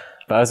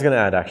 But I was going to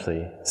add,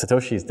 actually,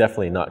 Satoshi is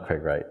definitely not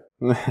Craig Wright.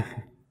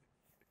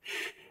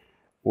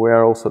 We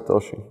are all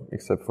Satoshi,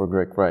 except for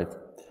Greg Wright.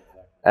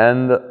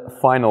 And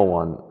final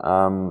one,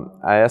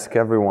 I ask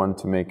everyone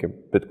to make a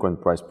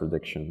Bitcoin price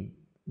prediction.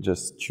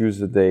 Just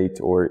choose a date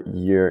or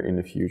year in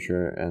the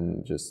future,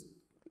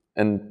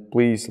 and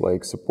please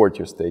support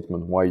your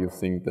statement why you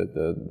think that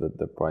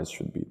the price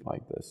should be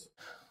like this.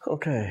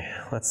 Okay,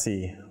 let's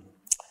see.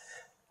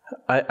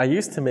 I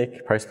used to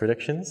make price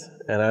predictions,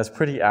 and I was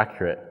pretty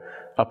accurate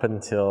up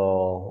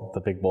until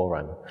the big bull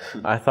run.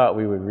 I thought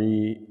we would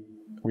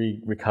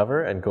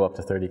recover and go up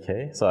to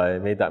 30K, so I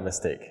made that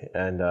mistake.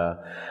 And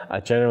I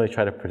generally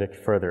try to predict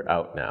further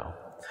out now.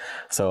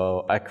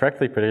 So I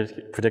correctly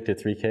predicted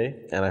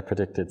 3K, and I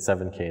predicted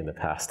 7K in the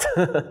past,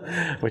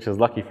 which was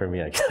lucky for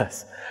me, I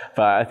guess.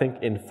 But I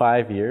think in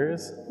 5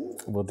 years,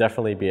 we'll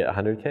definitely be at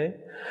 100K,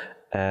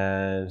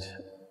 and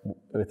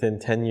within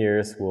 10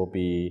 years, we'll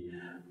be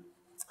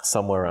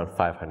somewhere around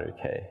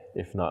 500K,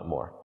 if not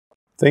more.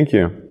 Thank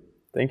you.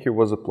 Thank you. It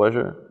was a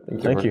pleasure.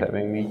 Thank you for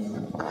having me.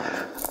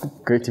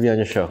 Great to be on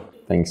your show.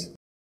 Thanks.